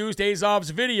happily used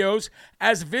Azov's videos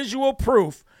as visual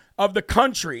proof of the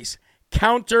country's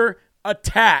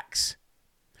counterattacks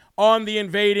on the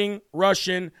invading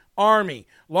Russian army.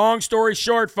 Long story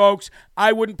short, folks,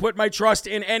 I wouldn't put my trust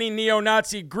in any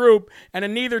neo-Nazi group,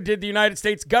 and neither did the United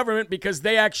States government, because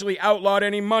they actually outlawed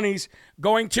any monies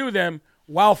going to them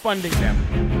while funding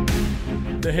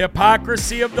them. The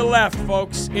hypocrisy of the left,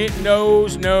 folks, it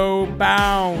knows no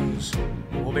bounds.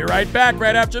 We'll be right back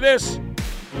right after this.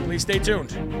 Please stay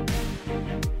tuned.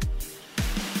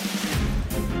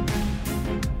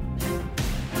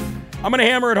 I'm going to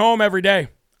hammer it home every day.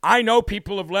 I know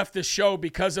people have left this show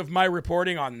because of my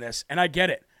reporting on this, and I get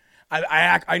it.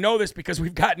 I know this because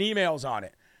we've gotten emails on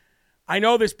it. I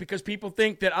know this because people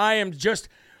think that I am just,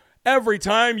 every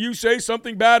time you say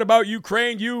something bad about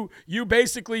Ukraine, you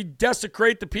basically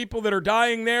desecrate the people that are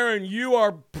dying there, and you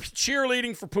are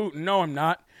cheerleading for Putin. No, I'm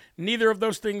not. Neither of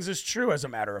those things is true, as a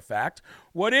matter of fact.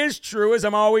 What is true is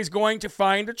I'm always going to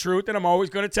find the truth, and I'm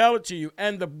always going to tell it to you.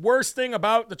 And the worst thing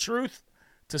about the truth,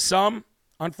 to some,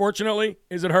 unfortunately,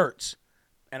 is it hurts.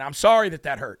 And I'm sorry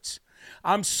that hurts.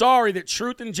 I'm sorry that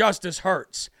truth and justice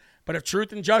hurts. But if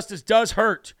truth and justice does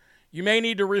hurt, you may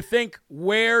need to rethink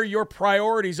where your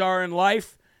priorities are in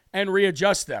life and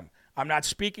readjust them. I'm not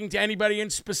speaking to anybody in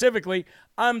specifically.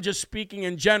 I'm just speaking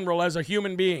in general as a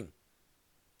human being.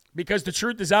 Because the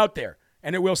truth is out there,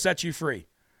 and it will set you free.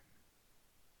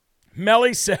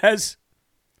 Melly says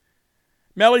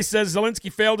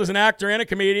Zelensky failed as an actor and a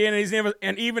comedian,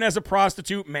 and even as a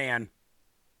prostitute man.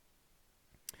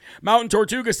 Mountain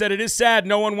Tortuga said, it is sad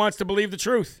no one wants to believe the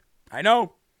truth. I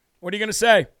know. What are you going to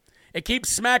say? It keeps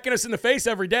smacking us in the face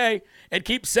every day. It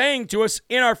keeps saying to us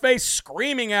in our face,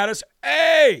 screaming at us,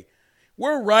 hey,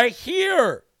 we're right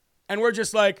here. And we're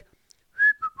just like,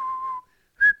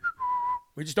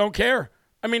 we just don't care.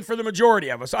 I mean, for the majority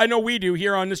of us. I know we do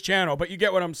here on this channel, but you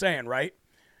get what I'm saying, right?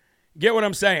 Get what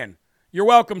I'm saying. You're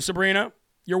welcome, Sabrina.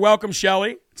 You're welcome,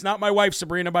 Shelly. It's not my wife,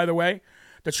 Sabrina, by the way.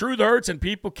 The truth hurts and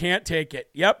people can't take it.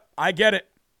 Yep, I get it.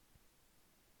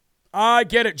 I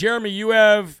get it. Jeremy, you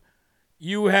have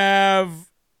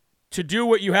to do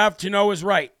what you have to know is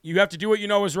right. You have to do what you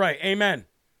know is right. Amen.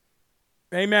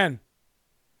 Amen.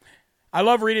 I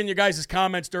love reading you guys'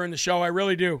 comments during the show. I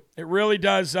really do. It really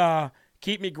does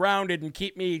keep me grounded and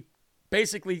keep me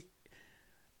basically,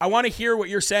 I want to hear what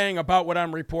you're saying about what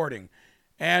I'm reporting.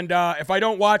 And if I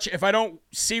don't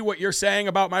see what you're saying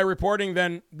about my reporting,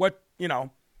 then I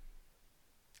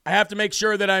have to make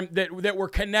sure that we're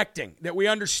connecting, that we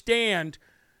understand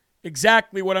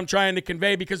exactly what I'm trying to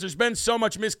convey, because there's been so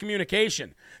much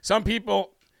miscommunication. Some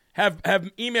people have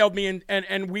emailed me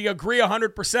and we agree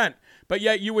 100%, but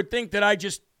yet you would think that I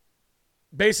just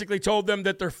basically told them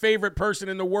that their favorite person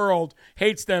in the world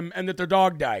hates them and that their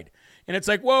dog died. And it's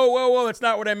like, whoa, that's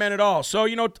not what I meant at all. So,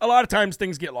 a lot of times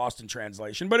things get lost in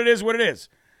translation, but it is what it is.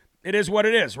 It is what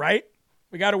it is, right?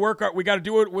 We got to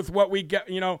do it with what we get,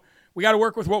 we got to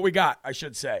work with what we got, I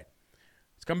should say.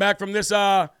 Let's come back from this.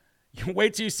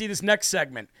 Wait till you see this next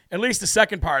segment, at least the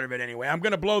second part of it anyway. I'm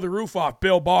going to blow the roof off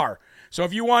Bill Barr. So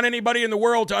if you want anybody in the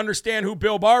world to understand who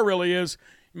Bill Barr really is,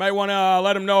 you might want to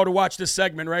let him know to watch this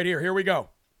segment right here. Here we go.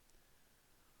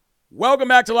 Welcome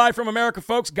back to Live from America,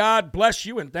 folks. God bless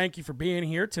you, and thank you for being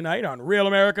here tonight on Real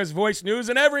America's Voice News,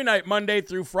 and every night, Monday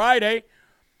through Friday,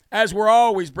 as we're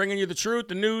always bringing you the truth,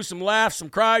 the news, some laughs, some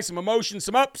cries, some emotions,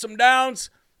 some ups, some downs,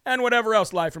 and whatever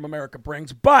else Live from America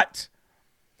brings. But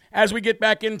as we get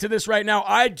back into this right now,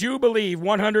 I do believe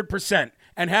 100%,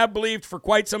 and have believed for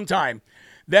quite some time,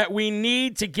 that we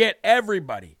need to get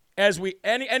everybody,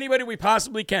 anybody we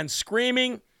possibly can,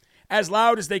 screaming as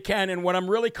loud as they can. And what I'm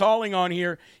really calling on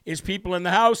here is people in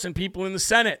the House and people in the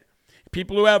Senate,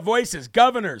 people who have voices,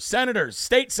 governors, senators,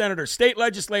 state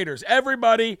legislators,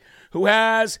 everybody who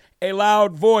has a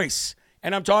loud voice.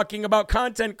 And I'm talking about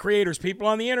content creators, people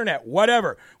on the internet,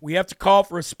 whatever. We have to call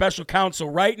for a special counsel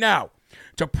right now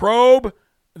to probe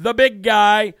the big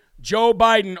guy, Joe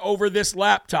Biden, over this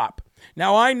laptop.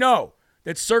 Now, I know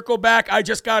that circle back, I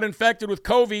just got infected with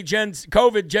COVID, Jen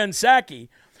Psaki,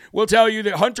 will tell you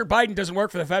that Hunter Biden doesn't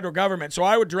work for the federal government, so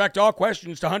I would direct all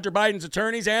questions to Hunter Biden's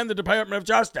attorneys and the Department of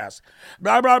Justice.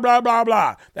 Blah, blah, blah, blah,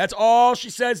 blah. That's all she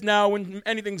says now when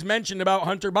anything's mentioned about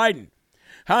Hunter Biden.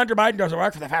 Hunter Biden doesn't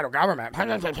work for the federal government.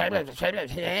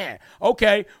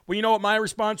 Okay, well, you know what my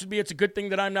response would be? It's a good thing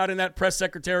that I'm not in that press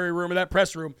secretary room or that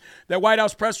press room, that White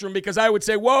House press room, because I would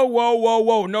say,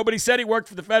 whoa. Nobody said he worked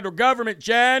for the federal government,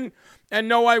 Jen. And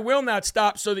no, I will not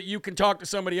stop so that you can talk to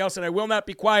somebody else, and I will not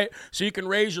be quiet so you can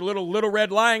raise your little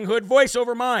red lying hood voice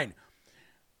over mine.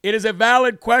 It is a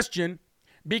valid question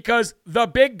because the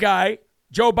big guy,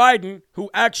 Joe Biden,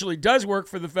 who actually does work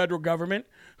for the federal government,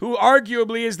 who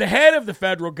arguably is the head of the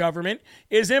federal government,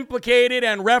 is implicated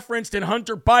and referenced in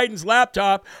Hunter Biden's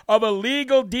laptop of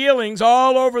illegal dealings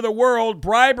all over the world,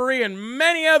 bribery, and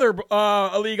many other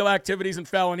illegal activities and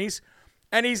felonies.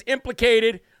 And he's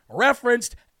implicated,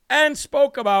 referenced, and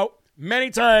spoke about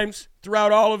many times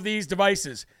throughout all of these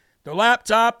devices. The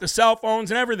laptop, the cell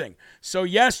phones, and everything. So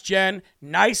yes, Jen,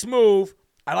 nice move.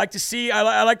 I like to see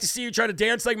you try to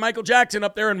dance like Michael Jackson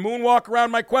up there and moonwalk around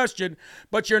my question,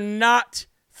 but you're not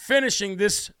finishing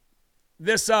this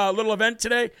little event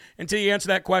today until you answer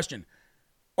that question.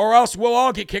 Or else we'll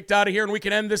all get kicked out of here and we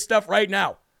can end this stuff right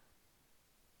now.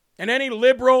 And any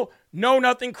liberal,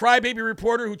 know-nothing, crybaby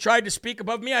reporter who tried to speak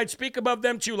above me, I'd speak above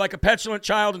them too, like a petulant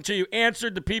child, until you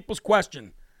answered the people's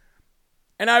question.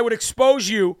 And I would expose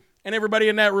you and everybody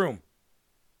in that room.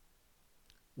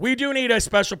 We do need a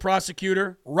special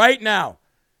prosecutor right now.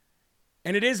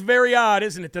 And it is very odd,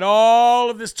 isn't it, that all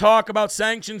of this talk about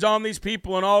sanctions on these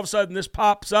people and all of a sudden this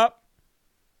pops up?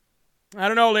 I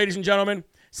don't know, ladies and gentlemen.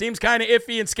 Seems kind of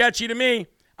iffy and sketchy to me.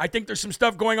 I think there's some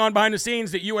stuff going on behind the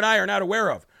scenes that you and I are not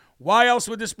aware of. Why else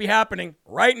would this be happening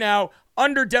right now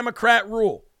under Democrat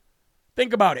rule?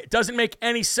 Think about it. It doesn't make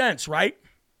any sense, right?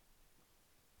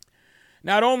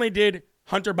 Not only did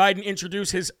Hunter Biden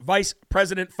introduce his vice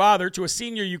president father to a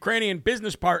senior Ukrainian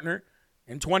business partner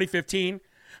in 2015,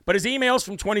 but his emails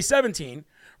from 2017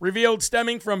 revealed,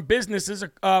 stemming from business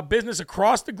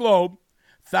across the globe,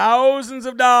 thousands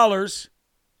of dollars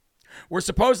were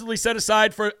supposedly set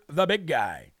aside for the big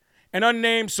guy. An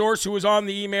unnamed source who was on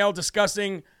the email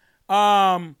discussing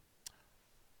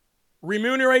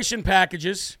remuneration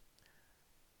packages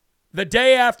the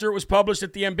day after it was published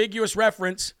that the ambiguous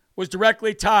reference was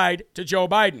directly tied to Joe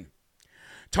Biden.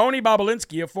 Tony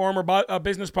Bobulinski, a former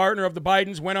business partner of the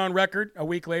Bidens, went on record a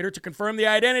week later to confirm the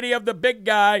identity of the big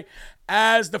guy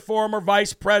as the former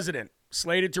vice president,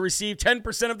 slated to receive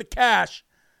 10% of the cash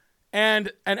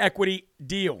and an equity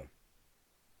deal.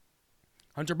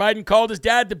 Hunter Biden called his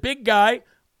dad the big guy,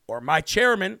 or my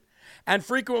chairman, and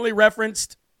frequently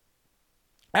referenced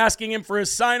asking him for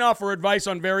his sign-off or advice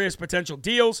on various potential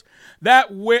deals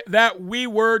that we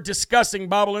were discussing,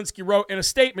 Bobulinski wrote in a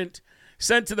statement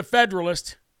sent to the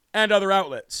Federalist and other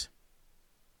outlets.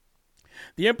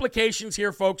 The implications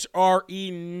here, folks, are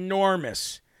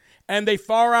enormous, and they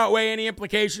far outweigh any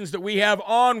implications that we have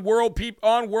on world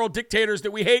dictators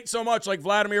that we hate so much, like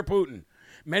Vladimir Putin.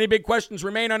 Many big questions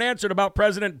remain unanswered about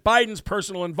President Biden's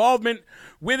personal involvement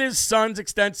with his son's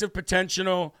extensive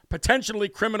potentially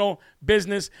criminal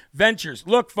business ventures.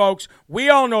 Look, folks, we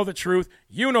all know the truth.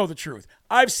 You know the truth.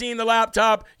 I've seen the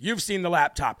laptop. You've seen the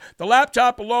laptop. The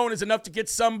laptop alone is enough to get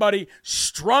somebody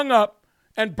strung up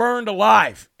and burned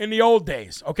alive in the old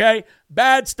days, okay?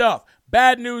 Bad stuff.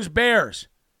 Bad news bears.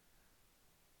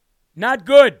 Not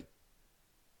good.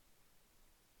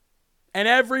 And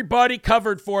everybody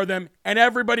covered for them, and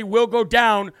everybody will go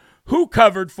down who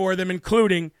covered for them,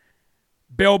 including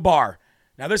Bill Barr.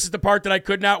 Now, this is the part that I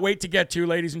could not wait to get to,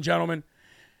 ladies and gentlemen.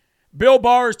 Bill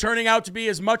Barr is turning out to be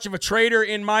as much of a traitor,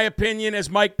 in my opinion, as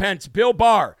Mike Pence. Bill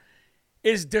Barr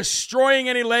is destroying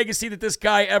any legacy that this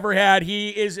guy ever had. He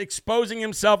is exposing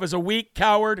himself as a weak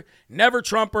coward, never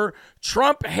Trumper,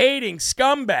 Trump-hating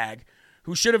scumbag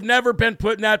who should have never been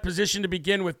put in that position to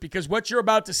begin with, because what you're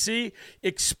about to see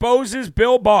exposes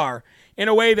Bill Barr in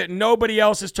a way that nobody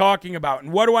else is talking about.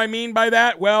 And what do I mean by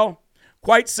that? Well,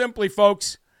 quite simply,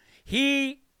 folks,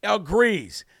 he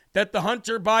agrees that the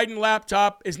Hunter Biden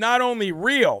laptop is not only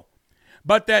real,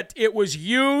 but that it was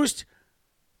used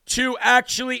to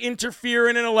actually interfere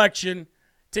in an election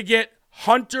to get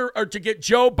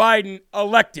Joe Biden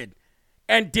elected,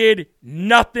 and did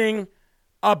nothing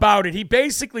about it. He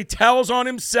basically tells on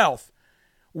himself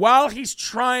while he's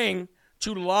trying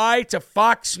to lie to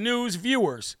Fox News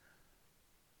viewers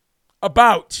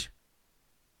about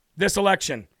this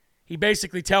election. He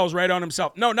basically tells right on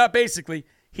himself. No, not basically.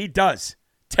 He does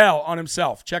tell on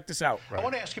himself. Check this out. Right. I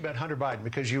want to ask you about Hunter Biden,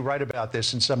 because you write about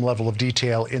this in some level of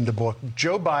detail in the book.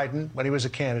 Joe Biden, when he was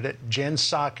a candidate, Jen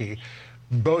Psaki,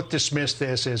 both dismissed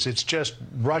this as it's just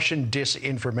Russian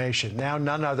disinformation. Now,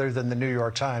 none other than the New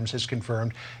York Times has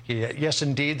confirmed, yes,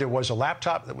 indeed, there was a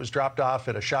laptop that was dropped off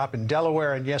at a shop in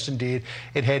Delaware, and yes, indeed,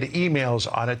 it had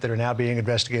emails on it that are now being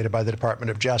investigated by the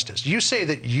Department of Justice. You say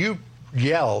that you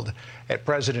yelled at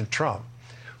President Trump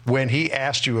when he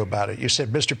asked you about it. You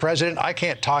said, Mr. President, I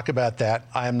can't talk about that.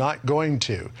 I am not going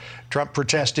to. Trump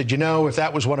protested, if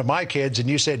that was one of my kids. And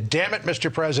you said, damn it,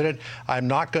 Mr. President, I'm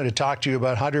not going to talk to you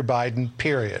about Hunter Biden,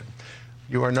 period.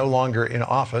 You are no longer in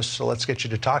office, so let's get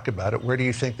you to talk about it. Where do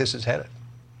you think this is headed?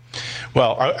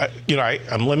 Well,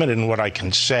 I'm limited in what I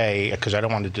can say because I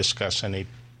don't want to discuss any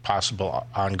possible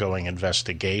ongoing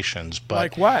investigations. But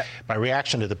like what? My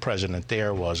reaction to the president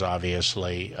there was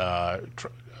obviously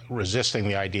resisting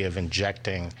the idea of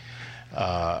injecting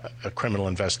a criminal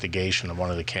investigation of one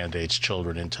of the candidate's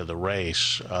children into the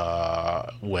race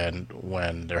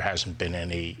when there hasn't been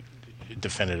any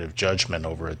definitive judgment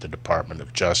over at the Department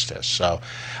of Justice. So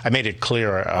I made it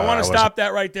clear. I want to stop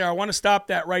that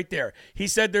right there. He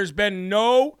said there's been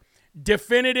no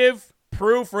definitive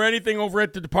proof or anything over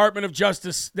at the Department of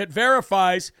Justice that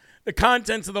verifies the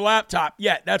contents of the laptop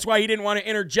yet. That's why he didn't want to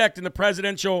interject in the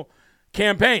presidential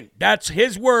campaign. That's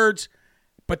his words,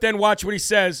 but then watch what he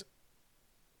says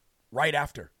right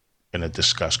after. Going to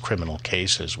discuss criminal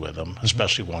cases with him,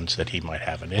 especially ones that he might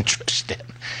have an interest in.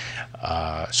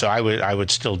 So I would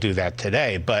still do that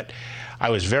today, but I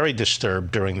was very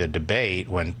disturbed during the debate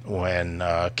when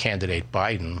candidate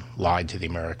Biden lied to the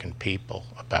American people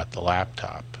about the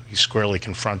laptop. He's squarely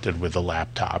confronted with the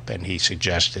laptop, and he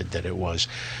suggested that it was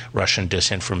Russian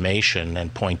disinformation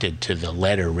and pointed to the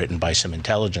letter written by some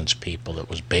intelligence people that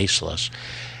was baseless.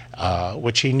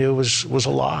 which he knew was a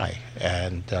lie.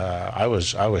 And I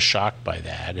was shocked by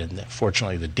that. And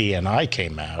fortunately, the DNI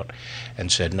came out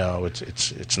and said, no,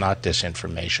 it's not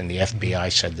disinformation. The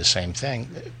FBI said the same thing.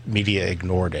 Media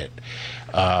ignored it.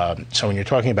 So when you're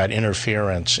talking about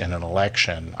interference in an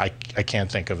election, I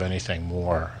can't think of anything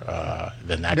more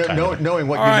than that kind of... Knowing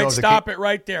what All right, stop it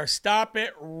right there. Stop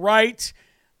it right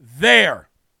there.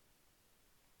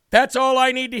 That's all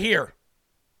I need to hear.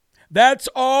 That's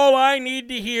all I need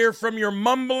to hear from your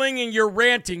mumbling and your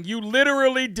ranting. You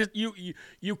literally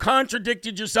you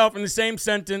contradicted yourself in the same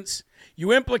sentence.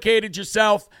 You implicated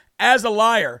yourself as a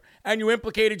liar, and you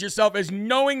implicated yourself as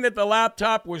knowing that the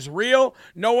laptop was real,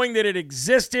 knowing that it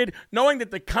existed, knowing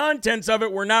that the contents of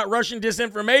it were not Russian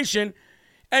disinformation.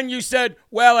 And you said,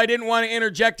 well, I didn't want to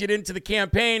interject it into the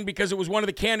campaign because it was one of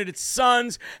the candidates'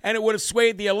 sons and it would have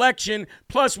swayed the election.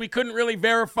 Plus, we couldn't really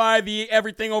verify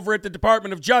everything over at the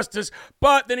Department of Justice.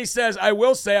 But then he says, I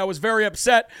will say I was very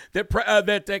upset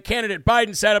that candidate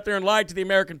Biden sat up there and lied to the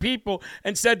American people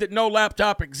and said that no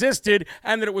laptop existed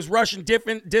and that it was Russian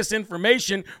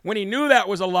disinformation when he knew that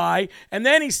was a lie. And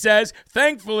then he says,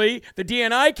 thankfully, the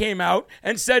DNI came out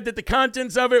and said that the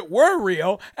contents of it were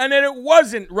real and that it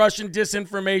wasn't Russian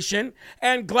disinformation.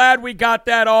 And glad we got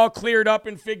that all cleared up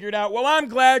and figured out. Well, I'm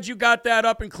glad you got that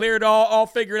up and cleared all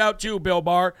figured out too, Bill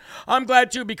Barr. I'm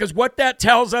glad too, because what that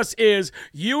tells us is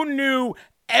you knew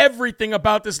everything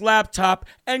about this laptop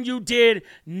and you did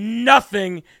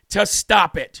nothing to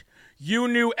stop it. You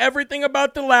knew everything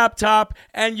about the laptop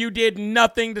and you did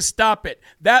nothing to stop it.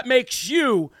 That makes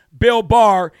you, Bill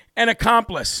Barr, an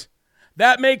accomplice.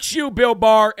 That makes you, Bill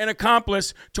Barr, an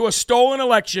accomplice to a stolen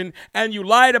election, and you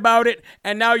lied about it,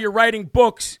 and now you're writing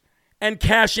books and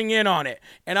cashing in on it.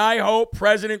 And I hope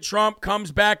President Trump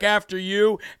comes back after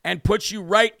you and puts you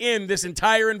right in this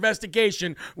entire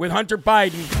investigation with Hunter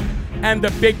Biden and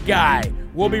the big guy.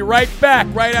 We'll be right back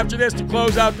right after this to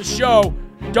close out the show.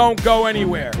 Don't go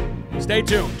anywhere. Stay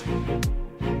tuned.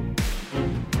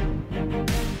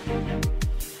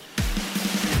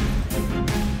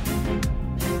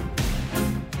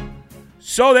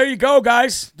 So there you go,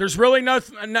 guys. There's really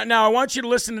nothing. Now, I want you to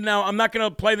listen to now. I'm not going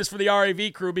to play this for the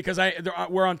RAV crew because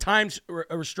we're on time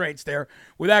restraints there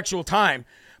with actual time.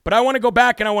 But I want to go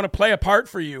back and I want to play a part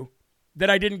for you that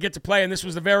I didn't get to play, and this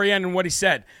was the very end and what he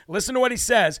said. Listen to what he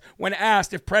says when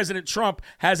asked if President Trump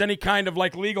has any kind of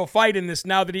like legal fight in this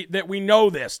now that we know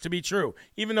this to be true,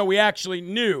 even though we actually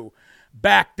knew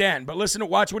back then. But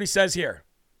watch what he says here.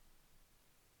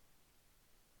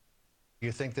 Do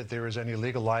you think that there is any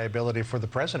legal liability for the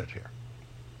president here?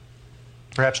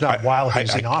 Perhaps not while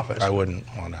he's in office. I wouldn't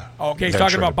want to. Okay, he's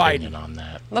talking about Biden on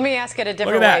that. Let me ask it a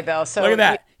different way, though. So look at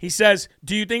that. He says,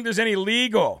 "Do you think there's anything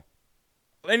legal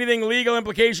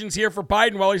implications here for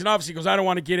Biden while he's in office?" He goes, "I don't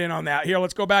want to get in on that." Here,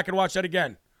 let's go back and watch that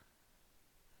again.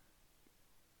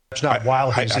 Perhaps not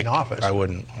while he's in office. I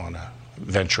wouldn't want to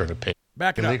venture an opinion.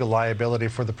 Back it up. Legal liability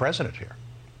for the president here.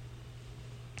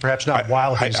 Perhaps not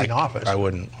while he's in office. I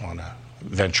wouldn't want to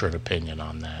venture an opinion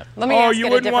on that. You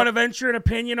wouldn't want to venture an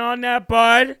opinion on that,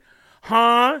 bud?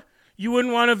 Huh? You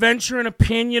wouldn't want to venture an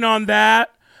opinion on that?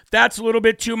 That's a little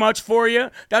bit too much for you?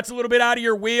 That's a little bit out of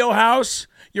your wheelhouse?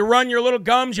 You run your little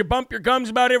gums, you bump your gums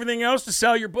about everything else to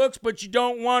sell your books, but you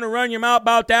don't want to run your mouth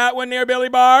about that one there, Billy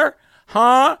Barr?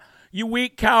 Huh? You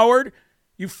weak coward?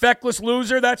 You feckless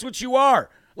loser? That's what you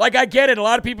are. Like, I get it. A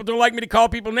lot of people don't like me to call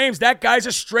people names. That guy's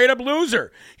a straight-up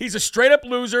loser. He's a straight-up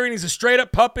loser, and he's a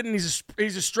straight-up puppet, and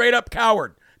he's a straight-up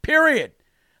coward. Period.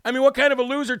 I mean, what kind of a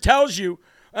loser tells you,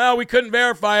 well, we couldn't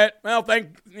verify it. Well,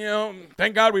 thank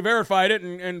God we verified it,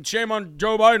 and shame on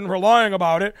Joe Biden for lying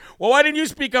about it. Well, why didn't you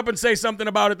speak up and say something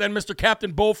about it then, Mr.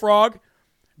 Captain Bullfrog?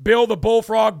 Bill the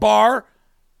Bullfrog Barr?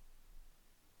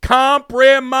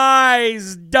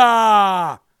 Compromised.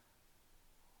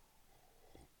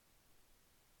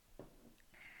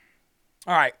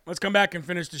 All right, let's come back and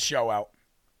finish the show out.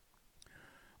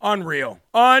 Unreal.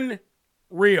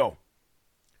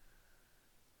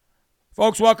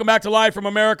 Folks, welcome back to Live from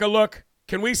America. Look,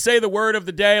 can we say the word of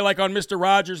the day like on Mr.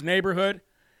 Rogers' Neighborhood?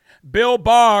 Bill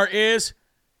Barr is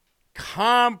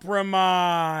compromised.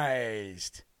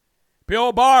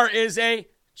 Bill Barr is a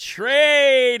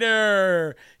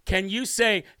traitor. Can you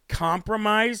say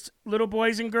compromised, little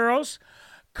boys and girls?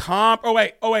 Oh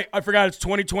wait, I forgot it's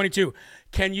 2022.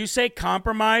 Can you say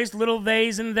compromised, little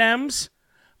theys and thems?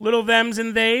 Little thems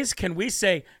and theys? Can we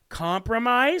say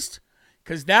compromised?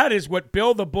 Because that is what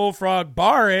Bill the Bullfrog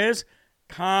Barr is.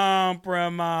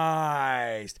 Compromised.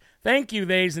 Thank you,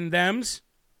 theys and thems.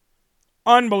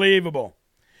 Unbelievable.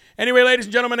 Anyway, ladies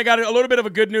and gentlemen, I got a little bit of a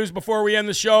good news before we end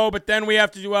the show, but then we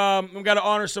have to we got to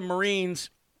honor some Marines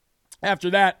after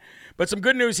that. But some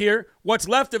good news here. What's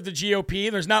left of the GOP,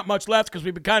 and there's not much left because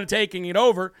we've been kind of taking it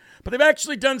over, but they've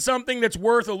actually done something that's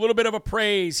worth a little bit of a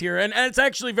praise here, and it's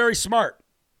actually very smart.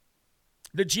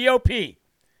 The GOP,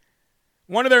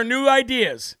 one of their new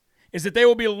ideas is that they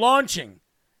will be launching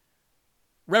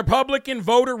Republican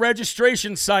voter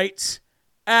registration sites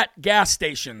at gas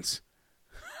stations.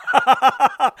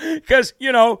 Because,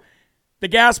 the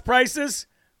gas prices,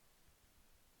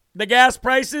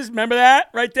 remember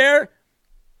that right there?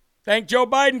 Thank Joe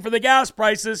Biden for the gas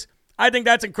prices. I think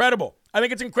that's incredible. I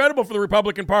think it's incredible for the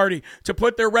Republican Party to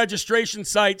put their registration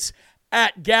sites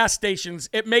at gas stations.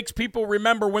 It makes people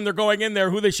remember when they're going in there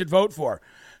who they should vote for.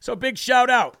 So big shout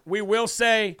out. We will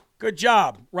say, good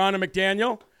job, Ronna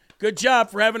McDaniel. Good job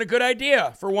for having a good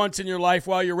idea for once in your life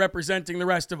while you're representing the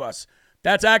rest of us.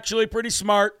 That's actually pretty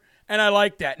smart, and I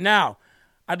like that. Now,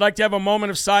 I'd like to have a moment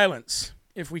of silence,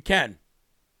 if we can.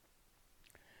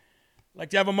 I'd like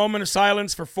to have a moment of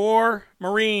silence for 4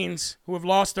 Marines who have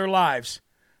lost their lives.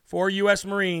 4 U.S.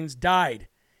 Marines died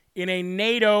in a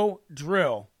NATO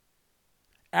drill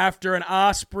after an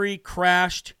Osprey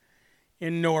crashed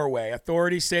in Norway.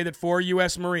 Authorities say that 4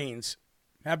 U.S. Marines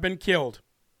have been killed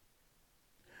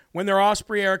when their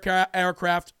Osprey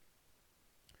aircraft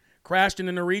crashed in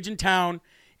the Norwegian town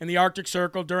in the Arctic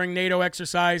Circle during NATO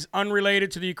exercise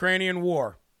unrelated to the Ukrainian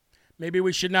war. Maybe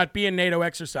we should not be in NATO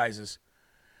exercises.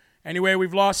 Anyway,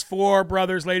 we've lost 4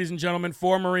 brothers, ladies and gentlemen,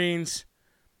 4 Marines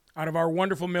out of our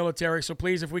wonderful military. So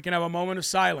please, if we can have a moment of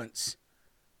silence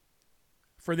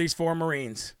for these 4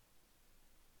 Marines.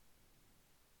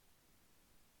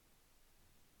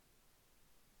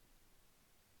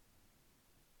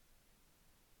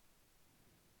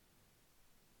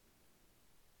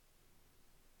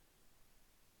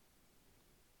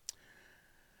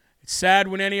 It's sad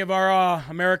when any of our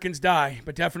Americans die,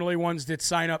 but definitely ones that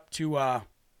sign up to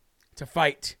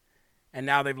fight, and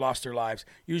now they've lost their lives.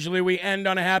 Usually we end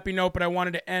on a happy note, but I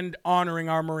wanted to end honoring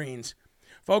our Marines.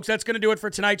 Folks, that's going to do it for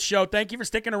tonight's show. Thank you for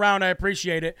sticking around. I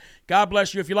appreciate it. God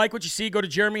bless you. If you like what you see, go to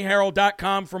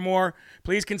jeremyherald.com for more.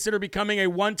 Please consider becoming a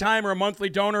one-time or a monthly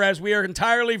donor, as we are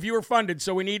entirely viewer-funded,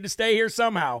 so we need to stay here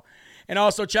somehow. And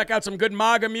also check out some good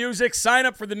MAGA music, sign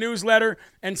up for the newsletter,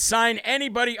 and sign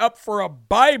anybody up for a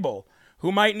Bible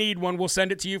who might need one. We'll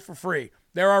send it to you for free.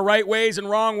 There are right ways and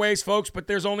wrong ways, folks, but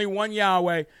there's only one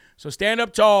Yahweh. So stand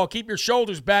up tall, keep your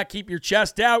shoulders back, keep your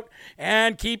chest out,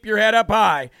 and keep your head up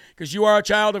high, because you are a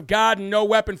child of God, and no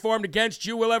weapon formed against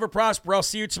you will ever prosper. I'll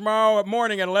see you tomorrow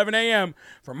morning at 11 a.m.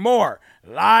 for more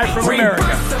Live from America.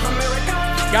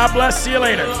 God bless. See you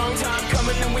later.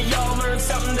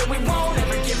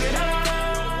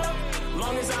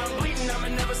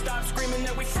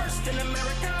 First in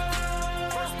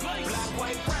America, first place, black,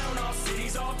 white, brown, all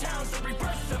cities, all towns, the